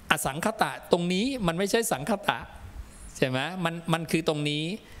อสังคตะตรงนี้มันไม่ใช่สังคตะใช่ไหมมันคือตรงนี้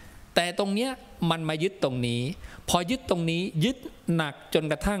แต่ตรงเนี้ยมันมายึดตรงนี้พอยึดตรงนี้ยึดหนักจน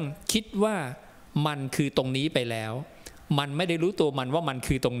กระทั่งคิดว่ามันคือตรงนี้ไปแล้วมันไม่ได้รู้ตัวมันว่ามัน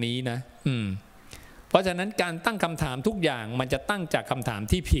คือตรงนี้นะเพราะฉะนั้นการตั้งคำถามทุกอย่างมันจะตั้งจากคำถาม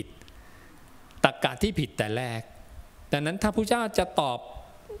ที่ผิดตรรกะที่ผิดแต่แรกดังนั้นถ้าพระเจ้าจะตอบ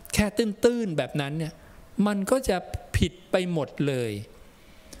แค่ตื้นๆแบบนั้นเนี่ยมันก็จะผิดไปหมดเลย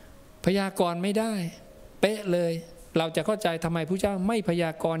พยากรณ์ไม่ได้เป๊ะเลยเราจะเข้าใจทำไมพระเจ้าไม่พย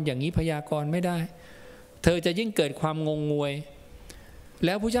ากรณ์อย่างนี้พยากรณ์ไม่ได้เธอจะยิ่งเกิดความงงงวยแ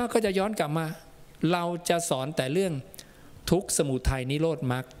ล้วพระเจ้าก็จะย้อนกลับมาเราจะสอนแต่เรื่องทุกข์สมุทัยนิโรธ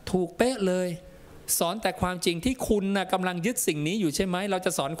มรรคถูกเป๊ะเลยสอนแต่ความจริงที่คุณนะกำลังยึดสิ่งนี้อยู่ใช่ไหมเราจ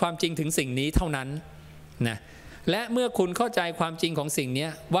ะสอนความจริงถึงสิ่งนี้เท่านั้นนะและเมื่อคุณเข้าใจความจริงของสิ่งนี้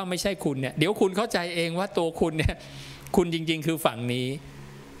ว่าไม่ใช่คุณเนี่ยเดี๋ยวคุณเข้าใจเองว่าตัวคุณเนี่ยคุณจริงๆคือฝั่งนี้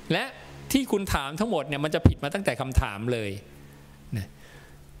และที่คุณถามทั้งหมดเนี่ยมันจะผิดมาตั้งแต่คำถามเลยนะ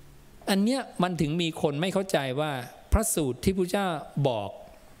อันเนี้ยมันถึงมีคนไม่เข้าใจว่าพระสูตรที่พระเจ้าบอก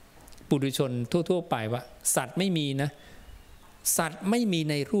ปุถุชนทั่วๆไปว่าสัตว์ไม่มีนะสัตว์ไม่มี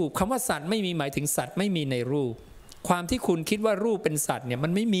ในรูปคำว่าสัตว์ไม่มีหมายถึงสัตว์ไม่มีในรูปความที่คุณคิดว่ารูปเป็นสัตว์เนี่ยมั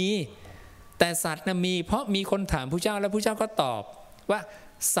นไม่มีแต่สัตว์นะมีเพราะมีคนถามพระเจ้าแล้วพระเจ้าก็ตอบว่า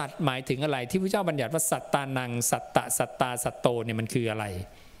สัตว์หมายถึงอะไรที่พระเจ้าบัญญัติว่าสัตตานังสัตตะสัตตาสัตโตเนี่ยมันคืออะไร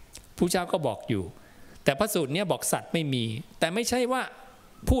พระเจ้าก็บอกอยู่แต่พระสูตรเนี่ยบอกสัตว์ไม่มีแต่ไม่ใช่ว่า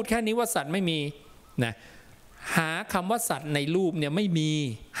พูดแค่นี้ว่าสัตว์ไม่มีนะหาคำว่าสัตว์ในรูปเนี่ยไม่มี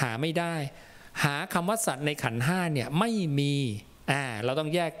หาไม่ได้หาคำว่าสัตว์ในขันธ์ห้าเนี่ยไม่มีเราต้อง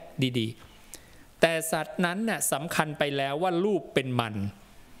แยกดีๆแต่สัตว์นั้นน่ะสำคัญไปแล้วว่ารูปเป็นมัน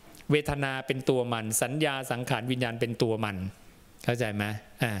เวทนาเป็นตัวมันสัญญาสังขารวิญญาณเป็นตัวมันเข้าใจไหม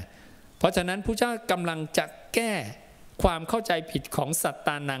เพราะฉะนั้นพระเจ้ากำลังจะแก้ความเข้าใจผิดของสัตต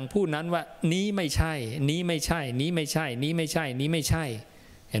านังผู้นั้นว่านี้ไม่ใช่นี้ไม่ใช่นี้ไม่ใช่นี้ไม่ใช่นี้ไม่ใช่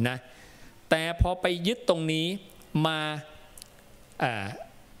เห็นนะแต่พอไปยึดตรงนี้มา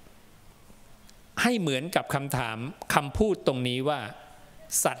ให้เหมือนกับคำถามคำพูดตรงนี้ว่า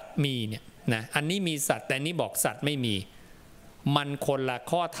สัตว์มีเนี่ยนะอันนี้มีสัตว์แต่นี้บอกสัตว์ไม่มีมันคนละ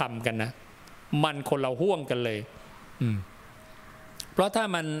ข้อธรรมกันนะมันคนละห่วงกันเลยเพราะถ้า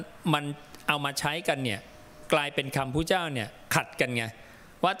มันเอามาใช้กันเนี่ยกลายเป็นคำพระเจ้าเนี่ยขัดกันไง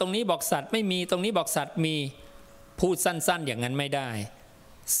ว่าตรงนี้บอกสัตว์ไม่มีตรงนี้บอกสัตว์มีพูดสั้นๆอย่างนั้นไม่ได้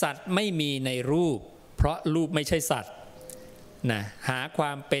สัตว์ไม่มีในรูปเพราะรูปไม่ใช่สัตว์นะหาคว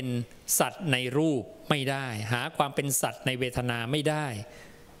ามเป็นสัตว์ในรูปไม่ได้หาความเป็นสัตว์ในเวทนาไม่ได้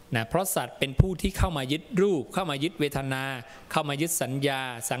นะเพราะสัตว์เป็นผู้ที่เข้ามายึดรูปเข้ามายึดเวทนาเข้ามายึดสัญญา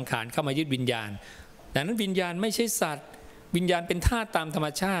สังขารเข้ามายึดวิญญาณดังนั้นวิญญาณไม่ใช่สัตว์วิญญาณเป็นธาตุตามธรรม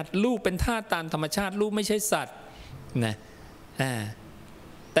ชาติรูปเป็นธาตุตามธรรมชาติรูปไม่ใช่สัตว์นะ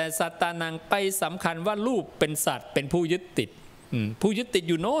แต่สัตตานังไปสำคัญว่ารูปเป็นสัตว์เป็นผู้ยึดติดผู้ยึดติด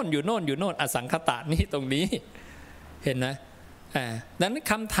อยู่โน่นอยู่โน่นอยู่โน่นอสังขตะนี่ตรงนี้เห็นนะดังนั้น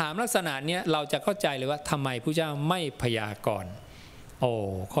คำถามลักษณะนี้เราจะเข้าใจเลยว่าทำไมพระเจ้าไม่พยากรณ์โอ้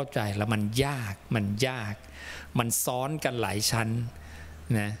เข้าใจแล้วมันยากมันซ้อนกันหลายชั้น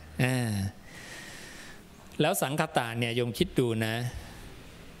นะแล้วสังคตะเนี่ยยมคิดดูนะ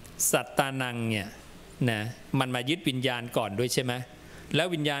สัตตานังเนี่ยนะมันมายึดวิญญาณก่อนด้วยใช่ไหมแล้ว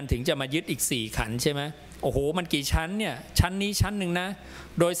วิญญาณถึงจะมายึดอีก4ขันธ์ใช่ไหมโอ้โหมันกี่ชั้นเนี่ยชั้นนี้ชั้นหนึ่งนะ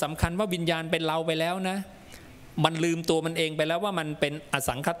โดยสำคัญว่าวิญญาณเป็นเราไปแล้วนะมันลืมตัวมันเองไปแล้วว่ามันเป็นอ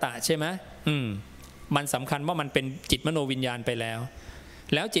สังคตะใช่ไหมมันสำคัญว่ามันเป็นจิตมโนวิญญาณไปแล้ว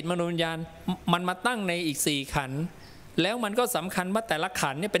จิตมโนวิญญาณมันมาตั้งในอีก4ขันธ์แล้วมันก็สำคัญว่าแต่ละ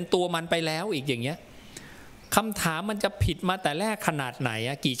ขันธ์เนี่ยเป็นตัวมันไปแล้วอีกอย่างเงี้ยคำถามมันจะผิดมาแต่แรกขนาดไหนอ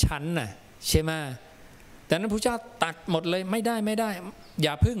ะกี่ชั้นน่ะใช่ไหมแต่นั้นพระเจ้าตัดหมดเลยไม่ได้อ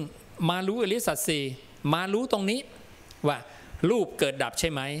ย่าพึ่งมารู้อริยสัจสี่มารู้ตรงนี้ว่ารูปเกิดดับใช่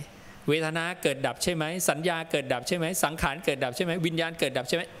ไหมเวทนาเกิดดับใช่ไหมสัญญาเกิดดับใช่ไหมสังขารเกิดดับใช่ไหมวิญญาณเกิดดับ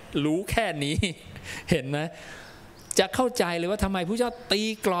ใช่ไหมรู้แค่นี้เห็นไหมจะเข้าใจเลยว่าทำไมพระเจ้าตี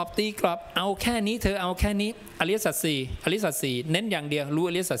กรอบเอาแค่นี้เธอเอาแค่นี้อริยสัจสี่เน้นอย่างเดียวรู้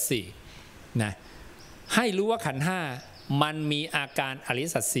อริยสัจสี่นะให้รู้ว่าขันธ์ห้ามันมีอาการอริย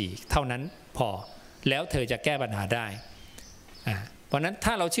สัจสี่เท่านั้นพอแล้วเธอจะแก้ปัญหาได้เพราะนั้น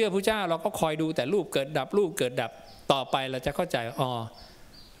ถ้าเราเชื่อพระเจ้าเราก็คอยดูแต่รูปเกิดดับรูปเกิดดับต่อไปเราจะเข้าใจ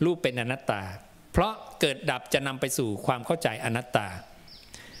รูปเป็นอนัตตาเพราะเกิดดับจะนำไปสู่ความเข้าใจอนัตตา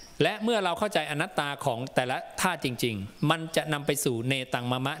และเมื่อเราเข้าใจอนัตตาของแต่ละธาตุจริงๆมันจะนำไปสู่เนตัง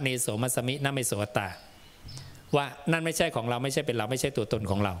มะมะเนโสมัสมินะเมโสตาว่านั่นไม่ใช่ของเราไม่ใช่เป็นเราไม่ใช่ตัวตน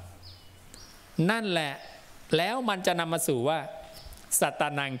ของเรานั่นแหละแล้วมันจะนำมาสู่ว่าสัตตา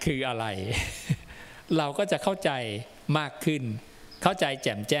นังคืออะไร เราก็จะเข้าใจมากขึ้นเข้าใจแ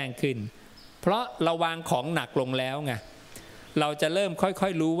จ่มแจ้งขึ้นเพราะเราวางของหนักลงแล้วไงเราจะเริ่มค่อ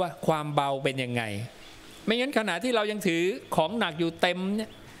ยๆรู้ว่าความเบาเป็นยังไงไม่งั้นขณะที่เรายังถือของหนักอยู่เต็มเนี่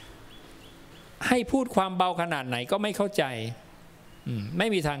ยให้พูดความเบาขนาดไหนก็ไม่เข้าใจไม่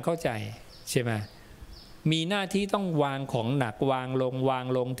มีทางเข้าใจใช่ไหมมีหน้าที่ต้องวางของหนักวาง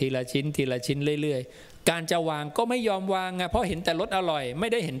ลงทีละชิ้นเรื่อยๆการจะวางก็ไม่ยอมวางไงเพราะเห็นแต่รสอร่อยไม่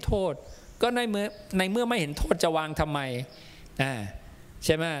ได้เห็นโทษก็ในเมื่อไม่เห็นโทษจะวางทำไม ใ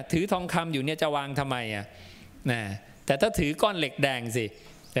ช่ไหมถือทองคำอยู่เนี่ยจะวางทำไมอ่ะนะแต่ถ้าถือก้อนเหล็กแดงสิ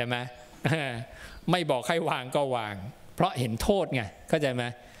ใช่ไหมไม่บอกให้วางก็วางเพราะเห็นโทษไงเข้าใจไหม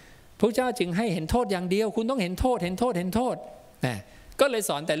พระเจ้าจึงให้เห็นโทษอย่างเดียวคุณต้องเห็นโทษนะก็เลย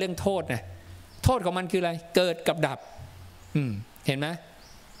สอนแต่เรื่องโทษนะโทษของมันคืออะไรเกิดกับดับเห็นไหม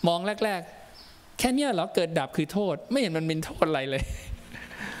มองแรกๆแค่นี้เหรอเกิดดับคือโทษไม่เห็นมันเป็นโทษอะไรเลย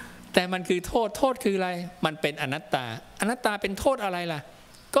แต่มันคือโทษคืออะไรมันเป็นอนัตตาเป็นโทษอะไรล่ะ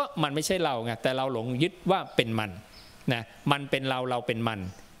ก็มันไม่ใช่เราไงแต่เราหลงยึดว่าเป็นมันนะมันเป็นเราเป็นมัน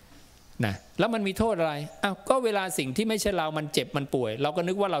นะแล้วมันมีโทษอะไรอ้าวก็เวลาสิ่งที่ไม่ใช่เรามันเจ็บมันป่วยเราก็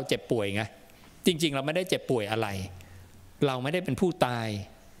นึกว่าเราเจ็บป่วยไงจริงๆเราไม่ได้เจ็บป่วยอะไรเราไม่ได้เป็นผู้ตาย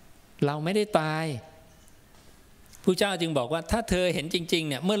เราไม่ได้ตายพระเจ้าจึงบอกว่าถ้าเธอเห็นจริงๆ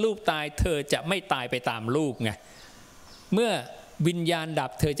เนี่ยเมื่อลูกตายเธอจะไม่ตายไปตามลูกไงเมื่อวิญญาณดั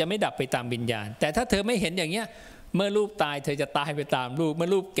บเธอจะไม่ดับไปตามวิญญาณแต่ถ้าเธอไม่เห็นอย่างเงี้ยเมื่อลูกตายเธอจะตายไปตามลูกเมื่อ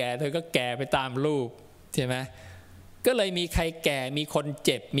ลูกแก่เธอก็แก่ไปตามลูกใช่ไหมก็เลยมีใครแก่มีคนเ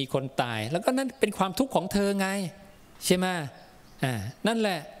จ็บมีคนตายแล้วก็นั่นเป็นความทุกข์ของเธอไงใช่ไหมนั่นแห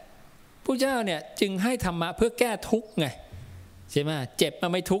ละพระเจ้าเนี่ยจึงให้ธรรมะเพื่อแก้ทุกข์ไงใช่ไหมเจ็บมั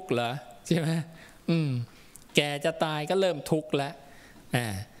นไม่ทุกข์เหรอใช่ไหมแก่จะตายก็เริ่มทุกข์แล้ว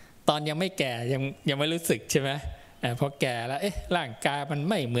ตอนยังไม่แก่ยังไม่รู้สึกใช่ไหมพอแก่แล้วร่างกายมัน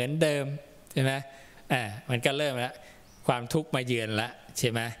ไม่เหมือนเดิมใช่ไหมมันก็เริ่มแล้วความทุกข์มาเยือนแล้วใช่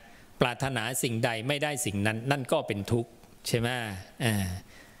ไหมปรารถนาสิ่งใดไม่ได้สิ่งนั้นนั่นก็เป็นทุกข์ใช่ไหม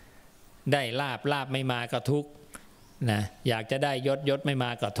ได้ลาภไม่มาก็ทุกข์นะอยากจะได้ยศไม่มา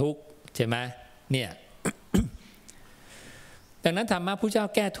ก็ทุกข์ใช่ไหมเนี่ย ดังนั้นธรรมะพระเจ้า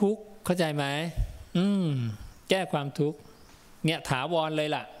แก้ทุกข์เข้าใจไหมแก้ความทุกข์เนี่ยถาวรเลย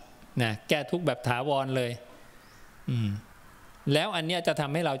ล่ะนะแก้ทุกข์แบบถาวรเลยแล้วอันเนี้ยจะท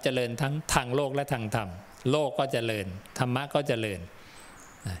ำให้เราเจริญทั้งทางโลกและทางธรรมโลกก็เจริญธรรมะก็เจริญ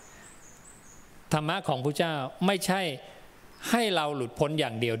ธรรมะของพระเจ้าไม่ใช่ให้เราหลุดพ้นอย่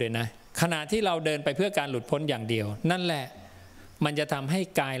างเดียวด้วยนะขณะที่เราเดินไปเพื่อการหลุดพ้นอย่างเดียวนั่นแหละมันจะทำให้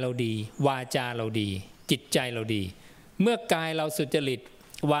กายเราดีวาจาเราดีจิตใจเราดีเมื่อกายเราสุจริต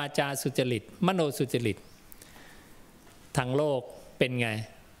วาจาสุจริตมโนสุจริตทางโลกเป็นไง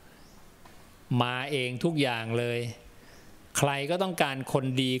มาเองทุกอย่างเลยใครก็ต้องการคน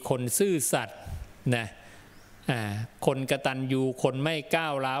ดีคนซื่อสัตย์นะคนกตัญญูคนไม่ก้า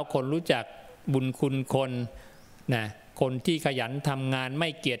วร้าวคนรู้จักบุญคุณคนนะคนที่ขยันทำงานไม่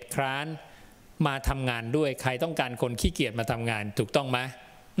เกียจคร้านมาทำงานด้วยใครต้องการคนขี้เกียจมาทำงานถูกต้องไหม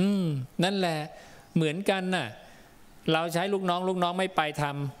นั่นแหละเหมือนกันน่ะเราใช้ลูกน้องไม่ไปท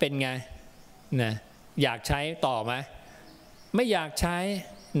ำเป็นไงนะอยากใช้ต่อไหมไม่อยากใช้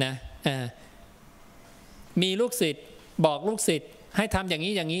นะมีลูกศิษย์บอกลูกศิษย์ให้ทำอย่าง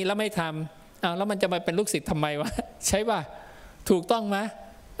นี้แล้วไม่ทำแล้วมันจะมาเป็นลูกศิษย์ทำไมวะใช่ป่ะถูกต้องไหม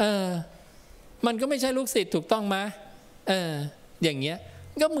มันก็ไม่ใช่ลูกศิษย์ถูกต้องไหมอย่างเงี้ย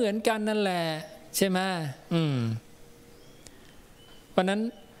ก็เหมือนกันนั่นแหละใช่ไหมเพราะนั้น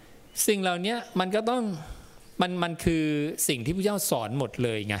สิ่งเหล่านี้มันก็ต้องมันคือสิ่งที่พระเจ้าสอนหมดเล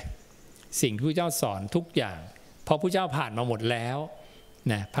ยไงสิ่งที่พระเจ้าสอนทุกอย่างเพราะพระเจ้าผ่านมาหมดแล้ว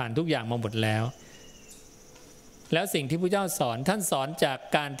นะผ่านทุกอย่างมาหมดแล้วสิ่งที่พระเจ้าสอนท่านสอนจาก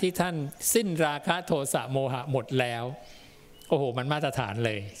การที่ท่านสิ้นราคะโทสะโมหะหมดแล้วโอ้โหมันมาตรฐานเ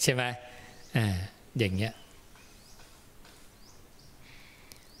ลยใช่ไหมอย่างเงี้ย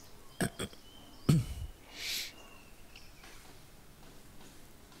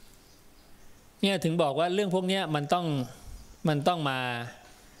เนี่ยถึงบอกว่าเรื่องพวกนี้มันต้องมา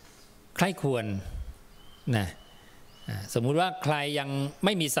ใคร่ควรนะสมมุติว่าใครยังไ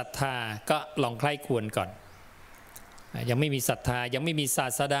ม่มีศรัทธาก็ลองใคร่ควรก่อนยังไม่มีศรัทธายังไม่มีศา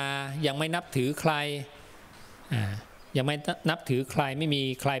สดายังไม่นับถือใครยังไม่นับถือใครไม่มี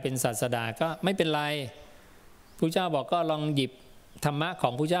ใครเป็นศาสดาก็ไม่เป็นไรพระเจ้าบอกก็ลองหยิบธรรมะขอ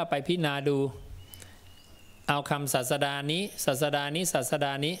งพระเจ้าไปพิจารณาดูเอาคำศาสดา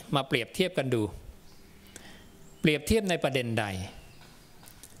นี้มาเปรียบเทียบกันดูเปรียบเทียบในประเด็นใด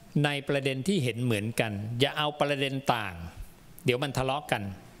ในประเด็นที่เห็นเหมือนกันอย่าเอาประเด็นต่างเดี๋ยวมันทะเลาะกัน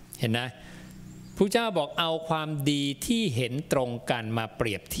เห็นนะพระเจ้าบอกเอาความดีที่เห็นตรงกันมาเป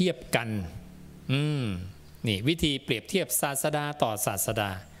รียบเทียบกันนี่วิธีเปรียบเทียบศาสดาต่อศาสดา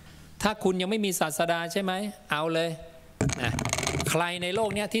ถ้าคุณยังไม่มีศาสดาใช่ไหมเอาเลยนะใครในโลก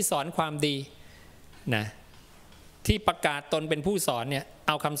นี้ที่สอนความดีนะที่ประกาศตนเป็นผู้สอนเนี่ยเ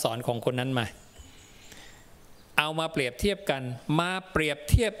อาคำสอนของคนนั้นมาเอามาเปรียบเทียบกันมาเปรียบ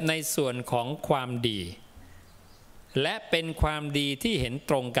เทียบในส่วนของความดีและเป็นความดีที่เห็น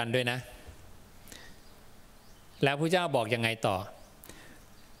ตรงกันด้วยนะแล้วพระเจ้าบอกยังไงต่อ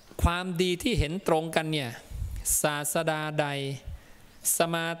ความดีที่เห็นตรงกันเนี่ยศาสดาใด ส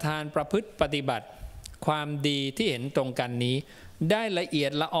มาทานประพฤติปฏิบัติความดีที่เห็นตรงกันนี้ได้ละเอีย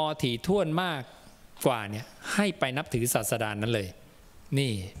ดละออถี่ถ้วนมากกว่าเนี่ยให้ไปนับถือศาสดานั้นเลย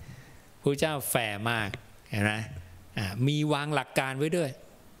นี่พระเจ้าแฝงมากเห็นไหมมีวางหลักการไว้ด้วย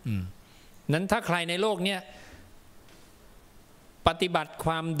นั้นถ้าใครในโลกเนี่ยปฏิบัติค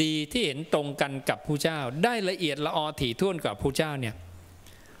วามดีที่เห็นตรงกันกับพระเจ้าได้ละเอียดละออถี่ถ้วนกับพระเจ้าเนี่ย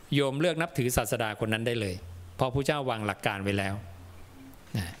โยมเลือกนับถือศาสดาคนนั้นได้เลยเพราะพระเจ้าวางหลักการไว้แล้ว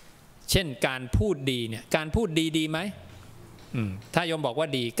เช่นการพูดดีเนี่ยการพูดดีดีไหมถ้าโยมบอกว่า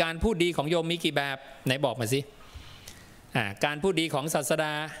ดีการพูดดีของโยมมีกี่แบบไหนบอกมาสิการพูดดีของศาสด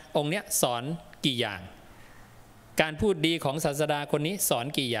าองค์เนี้ยสอนกี่อย่างการพูดดีของศาสดาคนนี้สอน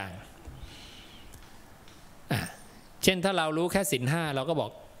กี่อย่างเช่นถ้าเรารู้แค่ศีลห้าเราก็บอ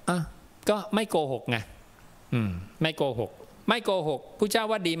กก็ไม่โกหกไงไม่โกหกไม่โกหกพระเจ้า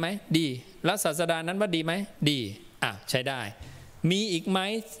ว่าดีไหมดีแล้วศาสดานั้นว่าดีไหมดีใช้ได้มีอีกไหม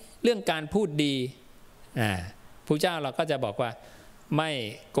เรื่องการพูดดีพระเจ้าเราก็จะบอกว่าไม่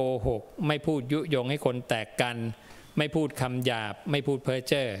โกหกไม่พูดยุยงให้คนแตกกันไม่พูดคำหยาบไม่พูดเพ้อ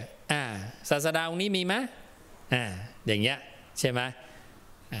เจ้อศาสดาองค์นี้มีไหมอย่างเงี้ยใช่ไหม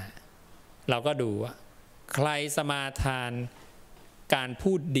เราก็ดูว่าใครสมาทานการ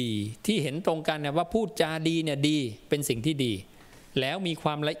พูดดีที่เห็นตรงกันเนี่ยว่าพูดจาดีเนี่ยดีเป็นสิ่งที่ดีแล้วมีคว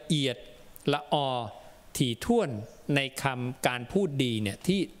ามละเอียดละออถี่ถ้วนในคำการพูดดีเนี่ย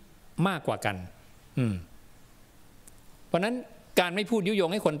ที่มากกว่ากันเพราะนั้นการไม่พูดยุยง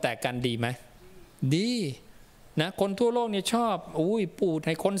ให้คนแตกกันดีไหมดีนะคนทั่วโลกเนี่ยชอบพูดใ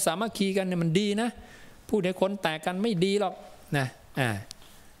ห้คนสามัคคีกันเนี่ยมันดีนะพูดให้คนแตกกันไม่ดีหรอกนะ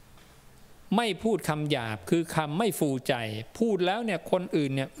ไม่พูดคำหยาบคือคำไม่ฟูใจพูดแล้วเนี่ยคนอื่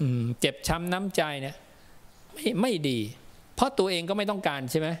นเนี่ยเจ็บช้ำน้ำใจเนี่ยไม่ดีเพราะตัวเองก็ไม่ต้องการ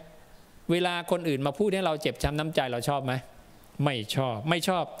ใช่ไหมเวลาคนอื่นมาพูดให้เราเจ็บช้ำน้ำใจเราชอบไหมไม่ช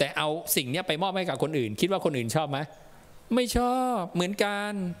อบแต่เอาสิ่งนี้ไปมอบให้กับคนอื่นคิดว่าคนอื่นชอบไหมไม่ชอบเหมือนกั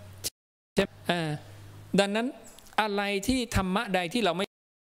นดังนั้นอะไรที่ธรรมะใดที่เราไม่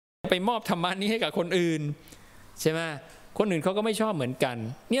ไปมอบธรรมะนี้ให้กับคนอื่นใช่ไหมคนอื่นเขาก็ไม่ชอบเหมือนกัน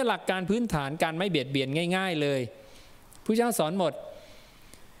เนี่ยหลักการพื้นฐานการไม่เบียดเบียนง่ายๆเลยพระเจ้าสอนหมด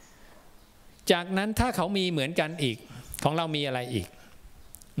จากนั้นถ้าเขามีเหมือนกันอีกของเรามีอะไรอีก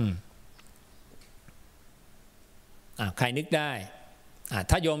ใครนึกได้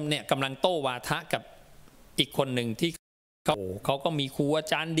ถ้าโยมเนี่ยกำลังโต้วาทะกับอีกคนหนึ่งที่เขาก็มีครูอา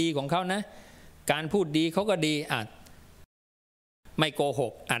จารย์ดีของเขานะการพูดดีเขาก็ดีไม่โกห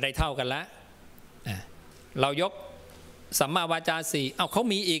กได้เท่ากันละเรายกสัมมาวาจาสี่เขา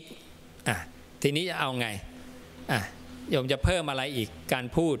มีอีกทีนี้จะเอาไงโยมจะเพิ่มอะไรอีกการ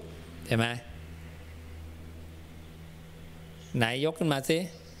พูดใช่ไหมไหนยกขึ้นมาสิ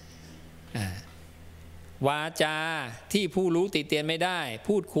วาจาที่ผู้รู้ติเตียนไม่ได้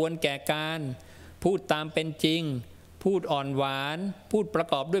พูดควรแก่การพูดตามเป็นจริงพูดอ่อนหวานพูดประ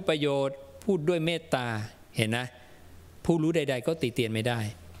กอบด้วยประโยชน์พูดด้วยเมตตาเห็นนะผู้รู้ใดๆก็ติเตียนไม่ได้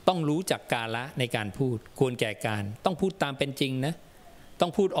ต้องรู้จักกาละในการพูดควรแก่การต้องพูดตามเป็นจริงนะต้อ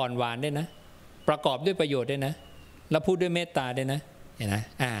งพูดอ่อนหวานด้วยนะประกอบด้วยประโยชน์ด้วยนะแล้วพูดด้วยเมตตาด้วยนะเห็นนะ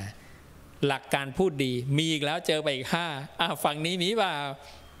หลักการพูดดีมีอีกแล้วเจอไปอีก5ฝั่งนี้มีเปล่า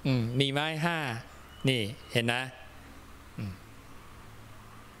มีไหม5นี่เห็นนะ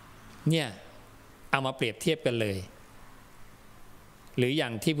เนี่ยเอามาเปรียบเทียบกันเลยหรืออย่า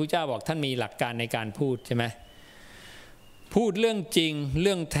งที่พระเจ้าบอกท่านมีหลักการในการพูดใช่ไหมพูดเรื่องจริงเ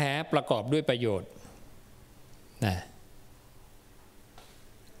รื่องแท้ประกอบด้วยประโยชน์นะ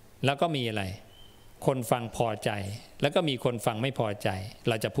แล้วก็มีอะไรคนฟังพอใจแล้วก็มีคนฟังไม่พอใจ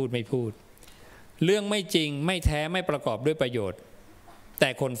เราจะพูดไม่พูดเรื่องไม่จริงไม่แท้ไม่ประกอบด้วยประโยชน์แต่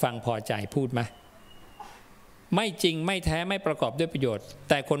คนฟังพอใจพูดไหมไม่จริงไม่แท้ไม่ประกอบด้วยประโยชน์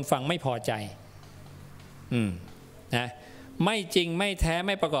แต่คนฟังไม่พอใจนะไม่จริงไม่แท้ไ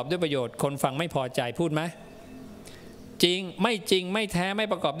ม่ประกอบด้วยประโยชน์คนฟังไม่พอใจพูดไหมจริงไม่แท้ไม่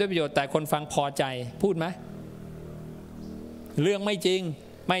ประกอบด้วยประโยชน์แต่คนฟังพอใจพูดไหมเรื่องไม่จริง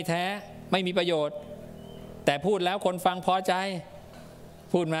ไม่แท้ไม่มีประโยชน์แต่พูดแล้วคนฟังพอใจ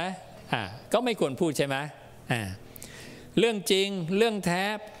พูดไหมก็ไม่ควรพูดใช่ไหมเรื่องจริงเรื่องแท้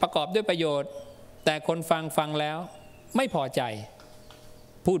ประกอบด้วยประโยชน์แต่คนฟังแล้วไม่พอใจ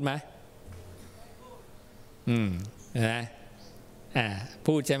พูดไหมนะ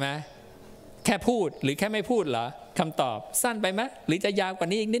พูดใช่ไหมแค่พูดหรือแค่ไม่พูดเหรอคำตอบสั้นไปไหมหรือจะยาวกว่า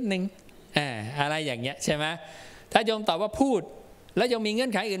นี้อีกนิดนึงอะไรอย่างเงี้ยใช่ไหมถ้าโยมตอบว่าพูดแล้วโยมมีเงื่อ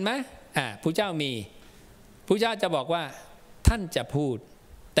นไขอื่นไหมพระเจ้ามีพระเจ้าจะบอกว่าท่านจะพูด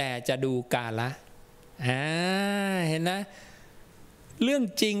แต่จะดูกาละเห็นนะเรื่อง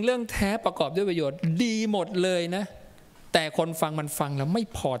จริงเรื่องแท้ประกอบด้วยประโยชน์ดีหมดเลยนะ แต่คนฟังมันฟังแล้วไม่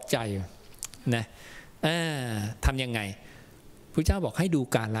พอใจนะทำยังไงพระเจ้าบอกให้ดู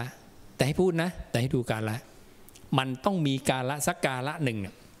กาละแต่ให้พูดนะแต่ให้ดูกาละมันต้องมีกาละสักกาละหนึ่ง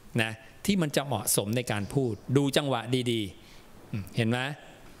นะที่มันจะเหมาะสมในการพูดดูจังหวะดีๆเห็นไหม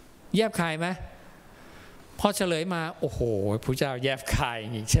แยบคายไหมพอเฉลยมาโอ้โหพระเจ้าแยบคายอย่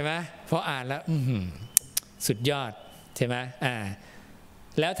างนี้ใช่ไหมพออ่านแล้วสุดยอดใช่ไหม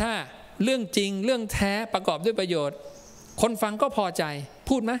แล้วถ้าเรื่องจริงเรื่องแท้ประกอบด้วยประโยชน์คนฟังก็พอใจ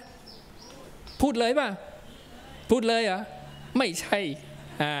พูดไหมพูดเลยป่ะพูดเลยเหรอไม่ใช่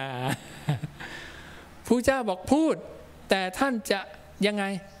พระเจ้าบอกพูดแต่ท่านจะยังไง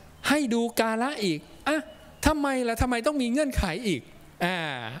ให้ดูกาละอีกทำไมล่ะทำไมต้องมีเงื่อนไขอีก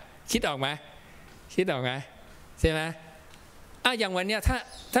คิดออกไหมคิดออกไหมใช่ไหมอย่างวันเนี้ย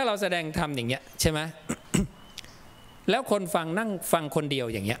ถ้าเราแสดงธรรมอย่างเงี้ยใช่ไหม แล้วคนฟังนั่งฟังคนเดียว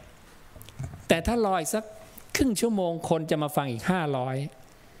อย่างเงี้ยแต่ถ้ารออีกสักครึ่งชั่วโมงคนจะมาฟังอีก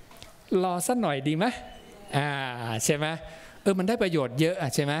500รอสักหน่อยดีไหมใช่ไหมมันได้ประโยชน์เยอะ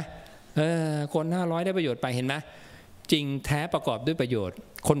ใช่ไหมคน500ได้ประโยชน์ไปเห็นไหมจริงแท้ประกอบด้วยประโยชน์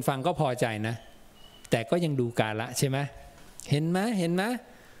คนฟังก็พอใจนะแต่ก็ยังดูกาละใช่ไหมเห็นไหมเห็นไหม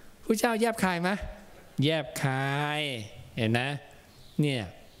พระเจ้าแยบคายไหมแยบคายเห็นนะเ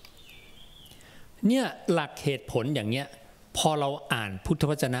นี่ยหลักเหตุผลอย่างเนี้ยพอเราอ่านพุทธ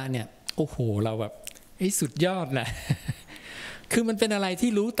วจนะเนี่ยโอ้โหเราแบบสุดยอดนะ คือมันเป็นอะไรที่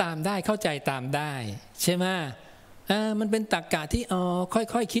รู้ตามได้เข้าใจตามได้ใช่ไหมมันเป็นตรรกะที่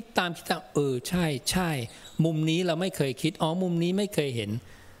ค่อยๆคิดตามใช่มุมนี้เราไม่เคยคิดมุมนี้ไม่เคยเห็น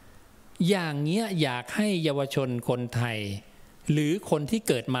อย่างเงี้ยอยากให้เยาวชนคนไทยหรือคนที่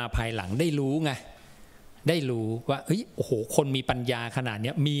เกิดมาภายหลังได้รู้ไงได้รู้ว่าโอ้โหคนมีปัญญาขนาด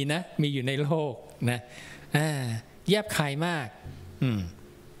นี้มีนะมีอยู่ในโลกนะแยบคายมาก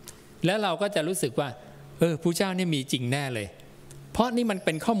แล้วเราก็จะรู้สึกว่าพระเจ้านี่มีจริงแน่เลยเพราะนี่มันเ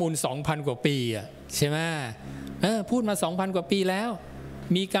ป็นข้อมูล 2,000 กว่าปีใช่ไหมพูดมา 2,000 กว่าปีแล้ว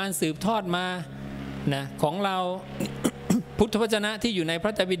มีการสืบทอดมานะของเรา พุทธวจนะที่อยู่ในพร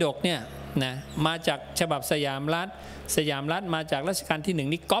ะไตรปิฎกเนี่ยนะมาจากฉบับสยามรัฐมาจากรัชกาลที่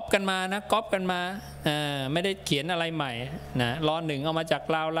1นี่ก๊อปกันมานะก๊อปกันมาไม่ได้เขียนอะไรใหม่นะร.1เอามาจาก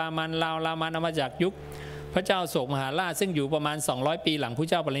ลาวรามันเอามาจากยุคพระเจ้าโศกมหาราชซึ่งอยู่ประมาณ200ปีหลังพระ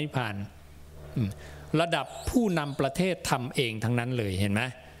เจ้าปรินิพพานระดับผู้นำประเทศทำเองทั้งนั้นเลยเห็นไหม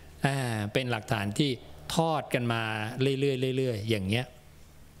เป็นหลักฐานที่ทอดกันมาเรื่อยๆอย่างเงี้ย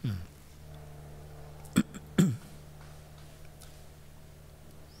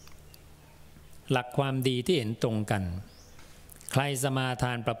หลักความดีที่เห็นตรงกันใครสมาท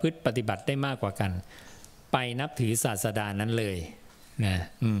านประพฤติปฏิบัติได้มากกว่ากันไปนับถือศาสดานั้นเลยนะ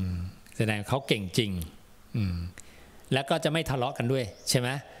แสดงเขาเก่งจริงแล้วก็จะไม่ทะเลาะกันด้วยใช่ไหม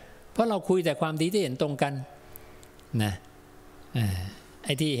เพราะเราคุยแต่ความดีที่เห็นตรงกันนะไ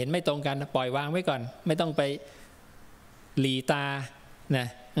อ้ที่เห็นไม่ตรงกันปล่อยวางไว้ก่อนไม่ต้องไปหลีตานะ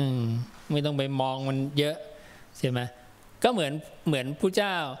ไม่ต้องไปมองมันเยอะใช่ไหมก็เหมือนผู้เ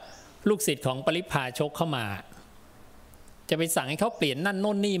จ้าลูกศิษย์ของปริพาชกเข้ามาจะไปสั่งให้เขาเปลี่ยนนั่นโ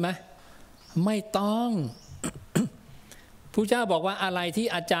น่นนี่ไหมไม่ต้อง ผู้เจ้าบอกว่าอะไรที่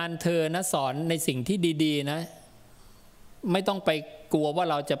อาจารย์เธอนะสอนในสิ่งที่ดีๆนะไม่ต้องไปกลัวว่า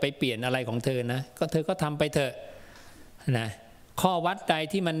เราจะไปเปลี่ยนอะไรของเธอนะก็เธอก็ทำไปเถอะนะข้อวัดใด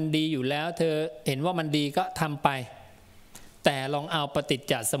ที่มันดีอยู่แล้วเธอเห็นว่ามันดีก็ทำไปแต่ลองเอาปฏิจ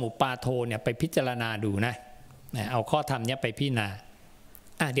จสมุปบาทเนี่ยไปพิจารณาดูนะเอาข้อธรรมเนี่ยไปพิจารณา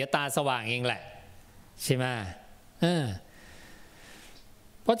เดี๋ยวตาสว่างเองแหละใช่ไหม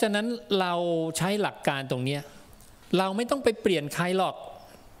เพราะฉะนั้นเราใช้หลักการตรงนี้เราไม่ต้องไปเปลี่ยนใครหรอก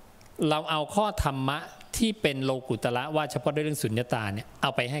เราเอาข้อธรรมะที่เป็นโลกุตระว่าเฉพาะด้วยเรื่องสุญญตาเนี่ยเอ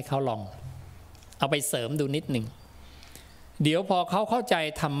าไปให้เขาลองเอาไปเสริมดูนิดหนึ่งเดี๋ยวพอเขาเข้าใจ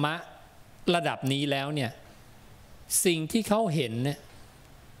ธรรมะระดับนี้แล้วเนี่ยสิ่งที่เขาเห็นเนี่ย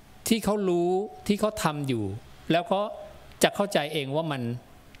ที่เขารู้ที่เขาทำอยู่แล้วเขาจะเข้าใจเองว่ามัน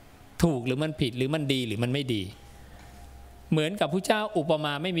ถูกหรือมันผิดหรือมันดีหรือมันไม่ดีเหมือนกับพระเจ้าอุปม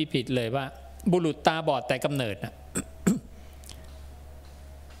าไม่มีผิดเลยว่าบุรุษตาบอดแต่กำเนิดนะ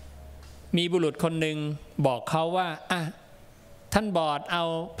มีบุรุษคนหนึ่งบอกเขาว่าท่านบอดเอา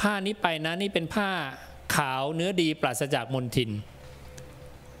ผ้านี้ไปนะนี่เป็นผ้าขาวเนื้อดีปราศจากมลทิน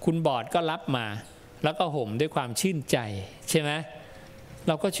คุณบอดก็รับมาแล้วก็ห่มด้วยความชื่นใจใช่ไหมเ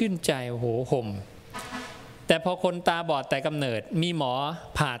ราก็ชื่นใจโอ้โหห่มแต่พอคนตาบอดแต่กำเนิดมีหมอ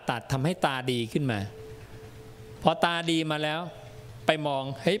ผ่าตัดทำให้ตาดีขึ้นมาพอตาดีมาแล้วไปมอง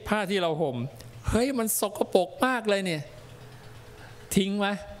ผ้าที่เราห่มมันสกปรกมากเลยเนี่ยทิ้งไหม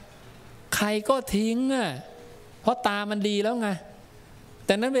ใครก็ทิ้งเพราะตามันดีแล้วไงแ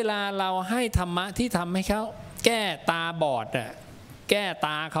ต่นั้นเวลาเราให้ธรรมะที่ทำให้เขา แก้ตาบอดอ่ะแก้ต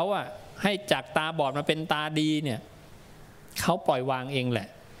าเขาอ่ะให้จากตาบอดมาเป็นตาดีเนี่ยเขาปล่อยวางเองแหละ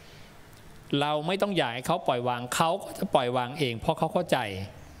เราไม่ต้องอยากให้เขาปล่อยวางเขาก็จะปล่อยวางเองเพราะเขาเข้าใจ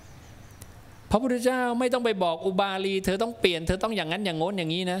พระพุทธเจ้าไม่ต้องไปบอกอุบาลีเธอต้องเปลี่ยนเธอต้องอย่างนั้นอย่างโน้นอย่า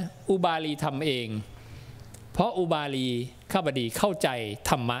งนี้นะอุบาลีทำเองเพราะอุบาลีข้าพดีเข้าใจ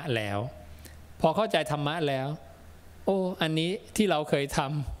ธรรมะแล้วพอเข้าใจธรรมะแล้วโอ้อันนี้ที่เราเคยท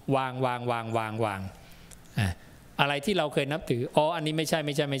ำวางอะไรที่เราเคยนับถืออ๋ออันนี้ไม่ใ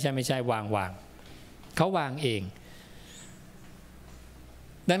ช่วางเขาวางเอง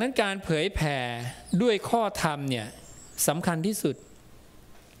ดังนั้นการเผยแผ่ด้วยข้อธรรมเนี่ยสำคัญที่สุด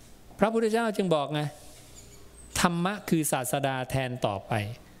พระพุทธเจ้าจึงบอกไงธรรมะคือศาสดาแทนต่อไป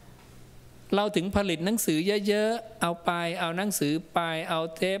เราถึงผลิตหนังสือเยอะๆเอาไปเอาหนังสือไปเอา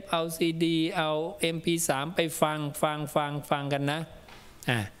เทปเอาซีดีเอา MP3 ไปฟังกันนะ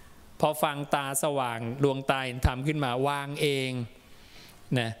พอฟังตาสว่างดวงตาเห็นธรรมขึ้นมาวางเอง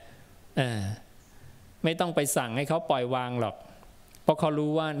นะไม่ต้องไปสั่งให้เขาปล่อยวางหรอกเพราะเขารู้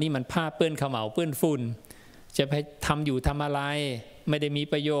ว่านี่มันผ้าเปื้อนเขม่าเปื้อนฝุ่นจะไปทำอยู่ทำอะไรไม่ได้มี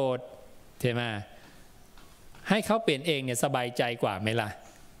ประโยชน์ใช่ไหมให้เขาเปลี่ยนเองเนี่ยสบายใจกว่าไหมล่ะ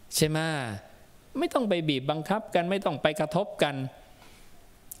ใช่ไหมไม่ต้องไปบีบบังคับกันไม่ต้องไปกระทบกัน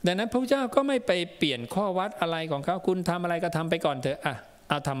ดังนั้นพระพุทธเจ้าก็ไม่ไปเปลี่ยนข้อวัดอะไรของเขาคุณทำอะไรก็ทำไปก่อนเถอะ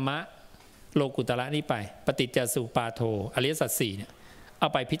เอาธรรมะโลกุตระนี่ไปปฏิจจสุปาโทอริยสัจสี่เนี่ยเอา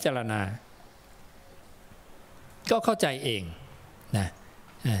ไปพิจารณาก็เข้าใจเองนะ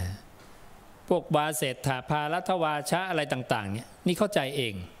พวกวาเศรษฐาภารัตวาชะอะไรต่างๆเนี่ยนี่เข้าใจเอ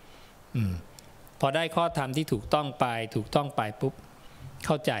งพอได้ข้อธรรมที่ถูกต้องไปปุ๊บเ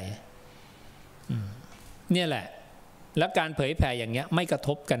ข้าใจเนี่ยแหละแล้วการเผยแผ่อย่างเงี้ยไม่กระท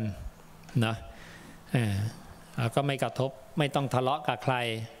บกันนะแล้วก็ไม่กระทบไม่ต้องทะเลาะกับใค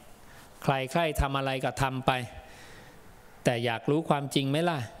รทำอะไรก็ทำไปแต่อยากรู้ความจริงไหม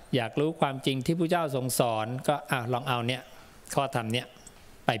ล่ะอยากรู้ความจริงที่พระเจ้าทรงสอนก็ลองเอาเนี่ยข้อธรรมเนี่ย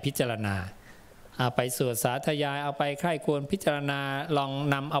ไปพิจารณาเอาไปสวดสาธยายเอาไปใคร่ควรพิจารณาลอง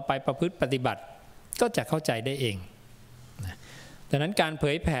นำเอาไปประพฤติปฏิบัติก็จะเข้าใจได้เองดังนั้นการเผ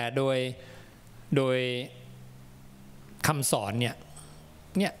ยแผ่โดยคำสอนเนี่ย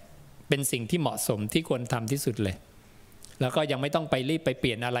เป็นสิ่งที่เหมาะสมที่ควรทำที่สุดเลยแล้วก็ยังไม่ต้องไปรีบไปเป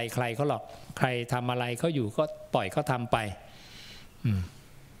ลี่ยนอะไรใครเขาหรอกใครทำอะไรเขาอยู่ก็ปล่อยเขาทำไป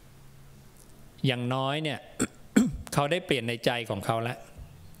อย่างน้อยเนี่ย เขาได้เปลี่ยนในใจของเขาแล้ว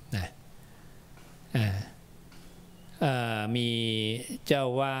นะมีเจ้า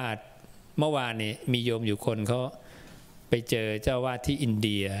วาดเมื่อวานนี้มีโยมอยู่คนเขาไปเจอเจ้าวาดที่อินเ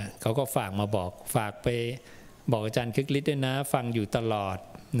ดียเขาก็ฝากมาบอกฝากไปบอกอาจารย์คึกฤทธิ์ด้วยนะฟังอยู่ตลอด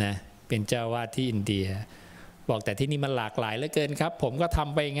นะเป็นเจ้าวาดที่อินเดียบอกแต่ที่นี่มันหลากหลายเหลือเกินครับผมก็ท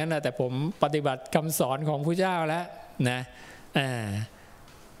ำไปอย่างนั้นนะแต่ผมปฏิบัติคำสอนของพระเจ้าแล้วนะ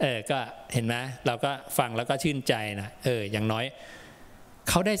ก็เห็นไหมเราก็ฟังแล้วก็ชื่นใจนะอย่างน้อย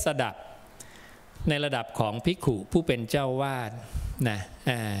เขาได้สดับในระดับของภิกขุผู้เป็นเจ้าวาดนะ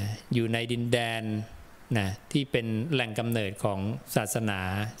อยู่ในดินแดนนะที่เป็นแหล่งกำเนิดของศาสนา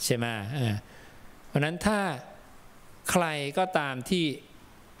ใช่ไหมเพราะนั้นถ้าใครก็ตามที่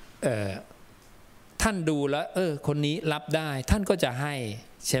ท่านดูแล้วคนนี้รับได้ท่านก็จะให้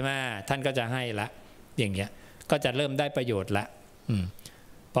ใช่ไหมท่านก็จะให้ละอย่างเงี้ยก็จะเริ่มได้ประโยชน์ละ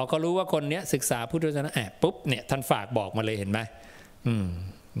พอเขารู้ว่าคนนี้ศึกษาพุทธศาสนาปุ๊บเนี่ยท่านฝากบอกมาเลยเห็นไหม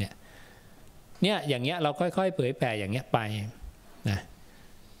เนี่ยอย่างเงี้ยเราค่อยๆเผยแผ่อย่างเงี้ยไปนะ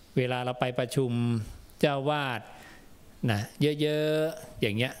เวลาเราไปประชุมเจ้าวาดนะเยอะๆอย่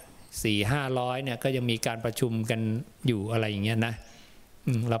างเงี้ย400-500เนี่ยก็ยังมีการประชุมกันอยู่อะไรอย่างเงี้ยนะ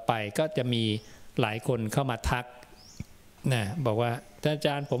เราไปก็จะมีหลายคนเข้ามาทักนะบอกว่าท่านอาจ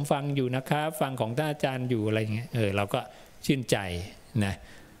ารย์ผมฟังอยู่นะครับฟังของท่านอาจารย์อยู่อะไรอย่างเงี้ยเราก็ชื่นใจนะ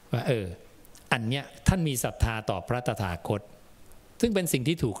ว่าอันเนี้ยท่านมีศรัทธาต่อพระตถาคตซึ่งเป็นสิ่ง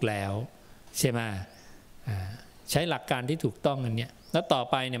ที่ถูกแล้วใช่ไหมใช้หลักการที่ถูกต้องอันเนี้ยแล้วต่อ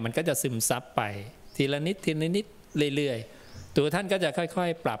ไปเนี่ยมันก็จะซึมซับไปทีละนิดเรื่อยๆตัวท่านก็จะค่อย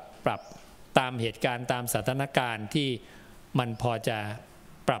ๆปรับตามเหตุการณ์ตามสถานการณ์ที่มันพอจะ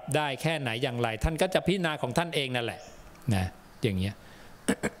ปรับได้แค่ไหนอย่างไรท่านก็จะพิจารณาของท่านเองนั่นแหละนะอย่างเงี้ย